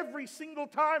Christ, every single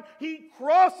time he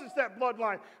crosses that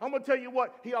bloodline, I'm going to tell you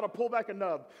what, he ought to pull back a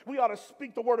nub. We ought to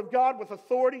speak the word of God with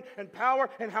authority and power,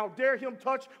 and how dare him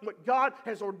touch what God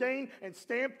has ordained and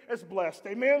stamped as blessed.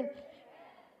 Amen?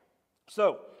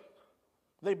 So,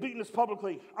 they've beaten us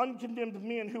publicly, uncondemned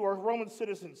men who are Roman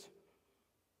citizens,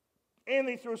 and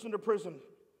they threw us into prison.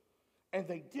 And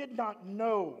they did not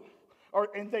know,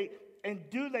 and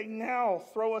do they now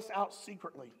throw us out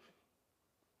secretly?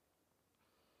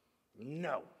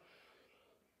 No.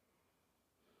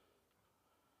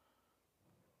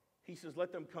 He says,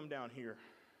 let them come down here.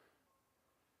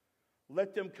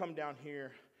 Let them come down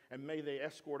here, and may they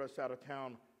escort us out of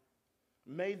town.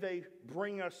 May they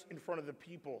bring us in front of the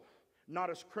people, not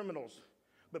as criminals,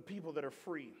 but people that are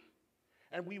free.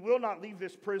 And we will not leave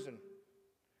this prison.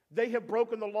 They have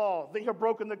broken the law. They have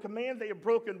broken the command. They have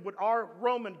broken what our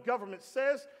Roman government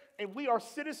says, and we are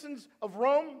citizens of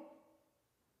Rome.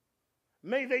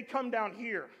 May they come down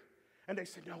here. And they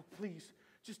said, no, please,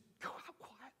 just go out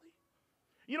quietly.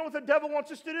 You know what the devil wants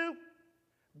us to do?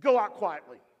 Go out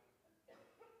quietly.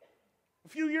 A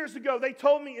few years ago, they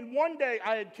told me in one day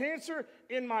I had cancer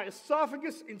in my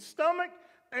esophagus and stomach,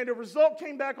 and the result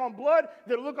came back on blood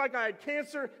that looked like I had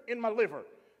cancer in my liver.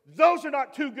 Those are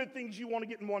not 2 good things you want to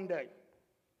get in one day.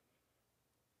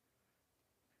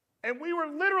 And we were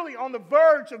literally on the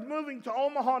verge of moving to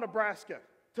Omaha, Nebraska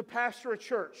to pastor a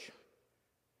church.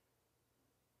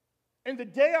 And the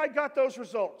day I got those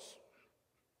results,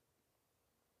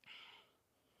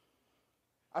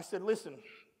 I said, listen,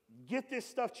 get this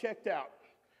stuff checked out.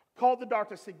 Called the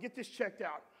doctor, said, get this checked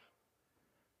out.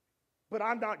 But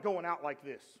I'm not going out like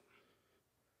this.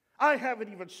 I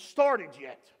haven't even started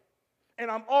yet. And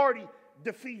I'm already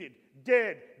defeated,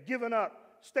 dead, given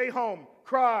up, stay home,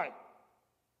 cry.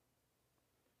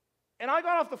 And I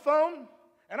got off the phone,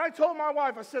 and I told my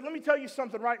wife, I said, let me tell you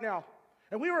something right now.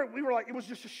 And we were like, it was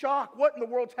just a shock. What in the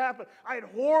world's happened? I had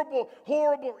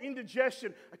horrible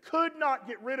indigestion. I could not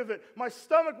get rid of it. My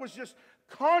stomach was just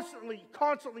constantly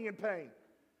in pain.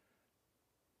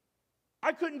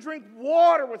 I couldn't drink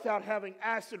water without having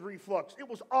acid reflux. It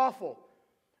was awful.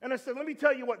 And I said, let me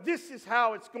tell you what, this is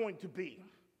how it's going to be.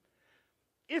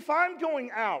 If I'm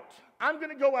going out, I'm going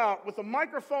to go out with a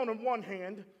microphone in one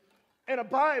hand and a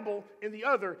Bible in the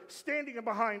other, standing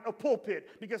behind a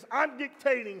pulpit, because I'm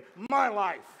dictating my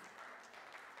life.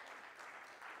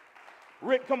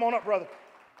 Rick, come on up, brother.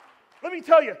 Let me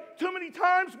tell you, too many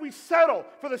times we settle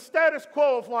for the status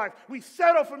quo of life. We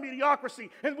settle for mediocrity,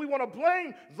 and we want to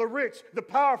blame the rich, the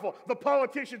powerful, the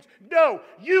politicians. No,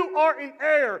 you are in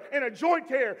heir, in a joint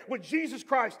heir with Jesus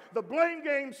Christ. The blame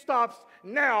game stops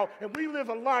now, and we live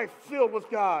a life filled with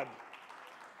God.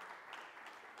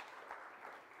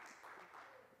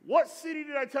 What city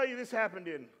did I tell you this happened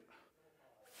in?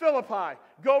 Philippi.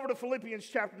 Go over to Philippians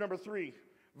chapter number 3,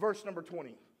 verse number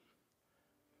 20.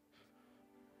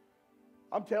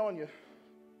 I'm telling you,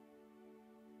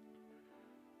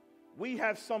 we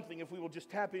have something if we will just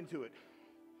tap into it.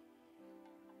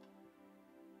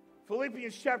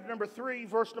 Philippians chapter number 3,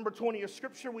 verse number 20, a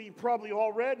scripture we probably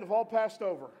all read and have all passed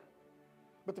over.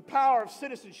 But the power of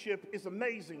citizenship is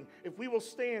amazing if we will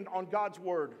stand on God's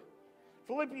word.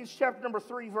 Philippians chapter number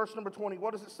 3, verse number 20,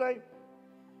 what does it say?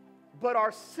 But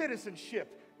our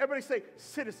citizenship, Everybody say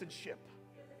citizenship.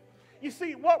 You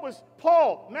see, what was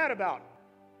Paul mad about?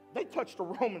 They touched a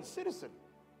Roman citizen.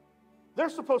 They're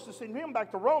supposed to send him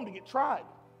back to Rome to get tried.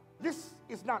 This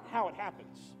is not how it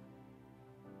happens.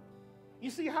 You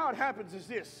see, how it happens is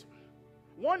this.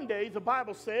 One day, the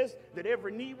Bible says that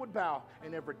every knee would bow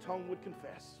and every tongue would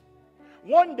confess.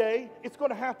 One day, it's going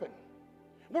to happen.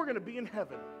 We're going to be in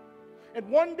heaven. And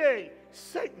one day,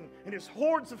 Satan and his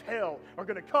hordes of hell are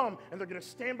going to come and they're going to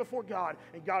stand before God.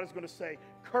 And God is going to say,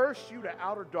 curse you to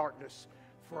outer darkness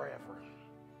forever.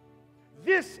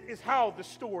 This is how the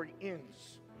story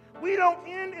ends. We don't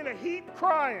end in a heap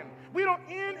crying. We don't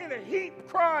end in a heap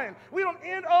crying. We don't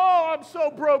end, oh, I'm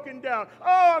so broken down.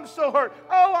 Oh, I'm so hurt.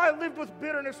 Oh, I lived with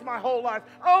bitterness my whole life.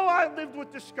 Oh, I lived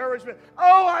with discouragement.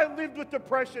 Oh, I lived with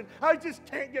depression. I just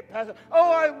can't get past it.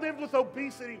 Oh, I lived with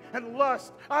obesity and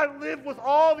lust. I lived with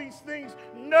all these things.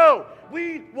 No,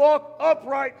 we walk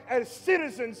upright as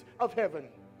citizens of heaven.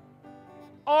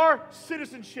 Our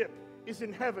citizenship is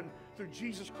in heaven through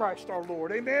Jesus Christ our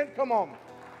Lord. Amen? Come on.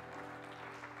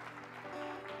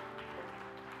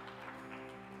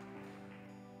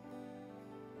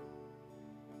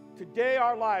 Today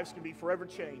our lives can be forever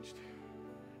changed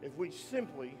if we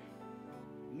simply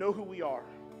know who we are.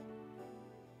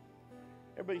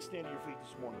 Everybody stand to your feet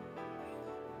this morning.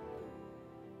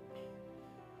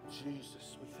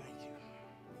 Jesus, we thank you.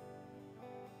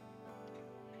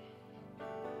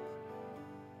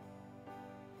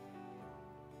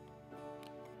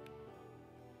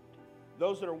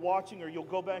 Those that are watching, or you'll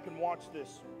go back and watch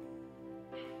this,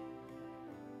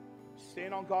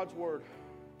 stand on God's word.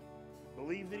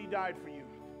 Believe that he died for you.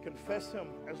 Confess him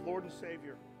as Lord and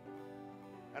Savior.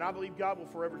 And I believe God will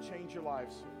forever change your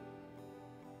lives.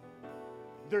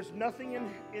 There's nothing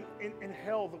in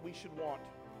hell that we should want.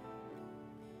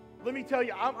 Let me tell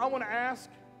you, I want to ask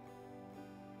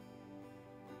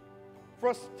for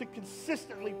us to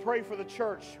consistently pray for the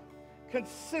church.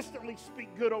 Consistently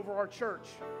speak good over our church.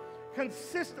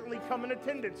 Consistently come in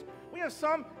attendance. We have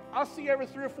some, I'll see every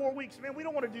 3 or 4 weeks. Man, we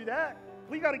don't want to do that.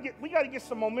 We got to get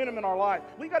some momentum in our life.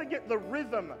 We got to get the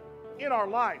rhythm in our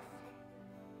life.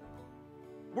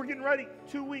 We're getting ready.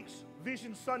 2 weeks,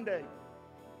 Vision Sunday.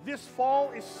 This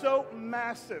fall is so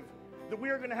massive that we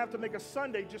are going to have to make a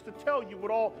Sunday just to tell you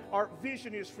what all our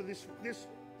vision is for this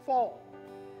fall.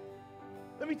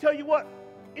 Let me tell you what.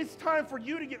 It's time for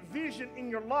you to get vision in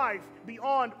your life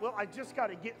beyond, well, I just got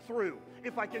to get through.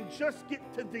 If I can just get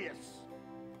to this.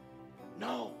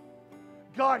 No.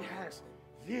 God has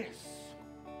this.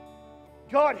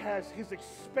 God has his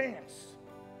expanse,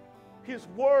 his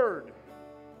word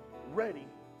ready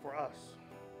for us.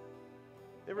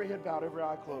 Every head bowed, every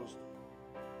eye closed.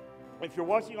 If you're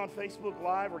watching on Facebook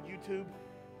Live or YouTube,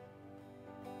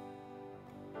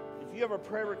 if you have a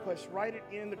prayer request, write it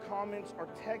in the comments or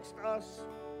text us,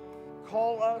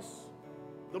 call us.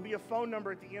 There'll be a phone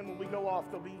number at the end when we go off.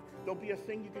 There'll be a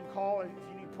thing you can call if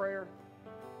you need prayer.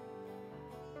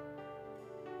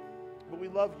 But we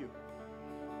love you.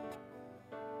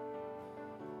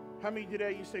 How many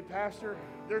today you say, Pastor,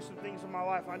 there's some things in my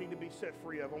life I need to be set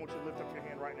free of. I want you to lift up your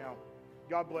hand right now.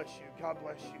 God bless you. God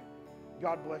bless you.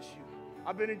 God bless you.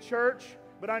 I've been in church,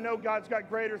 but I know God's got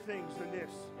greater things than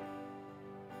this.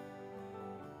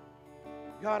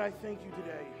 God, I thank you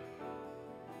today.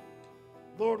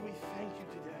 Lord, we thank you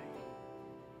today.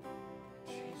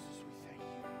 Jesus, we thank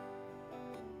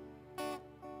you.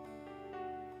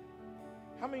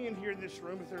 How many in here in this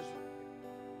room, if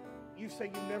you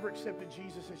say you've never accepted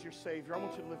Jesus as your Savior, I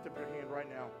want you to lift up your hand right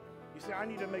now. You say, I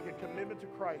need to make a commitment to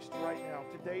Christ right now.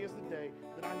 Today is the day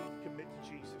that I need to commit to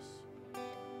Jesus.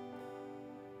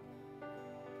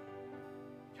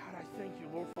 God, I thank you,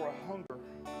 Lord, for a hunger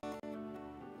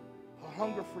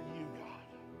for you,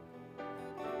 God.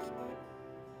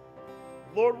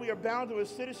 Lord, we are bound to a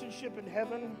citizenship in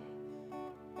heaven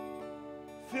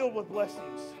filled with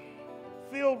blessings,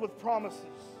 filled with promises.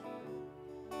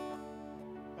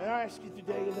 And I ask you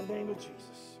today in the name of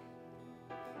Jesus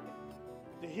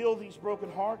to heal these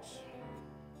broken hearts,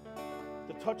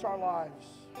 to touch our lives.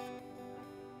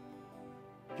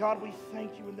 God, we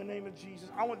thank you in the name of Jesus.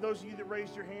 I want those of you that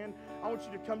raised your hand, I want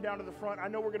you to come down to the front. I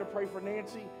know we're going to pray for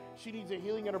Nancy. She needs a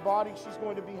healing in her body. She's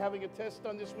going to be having a test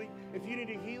done this week. If you need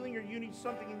a healing or you need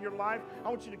something in your life, I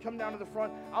want you to come down to the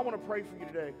front. I want to pray for you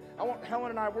today. Helen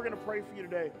and I, we're going to pray for you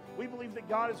today. We believe that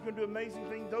God is going to do amazing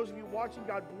things. Those of you watching,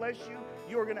 God bless you.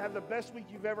 You are going to have the best week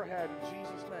you've ever had in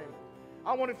Jesus' name.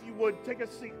 I want, if you would, take a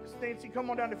seat. Nancy, come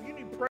on down. If you need prayer,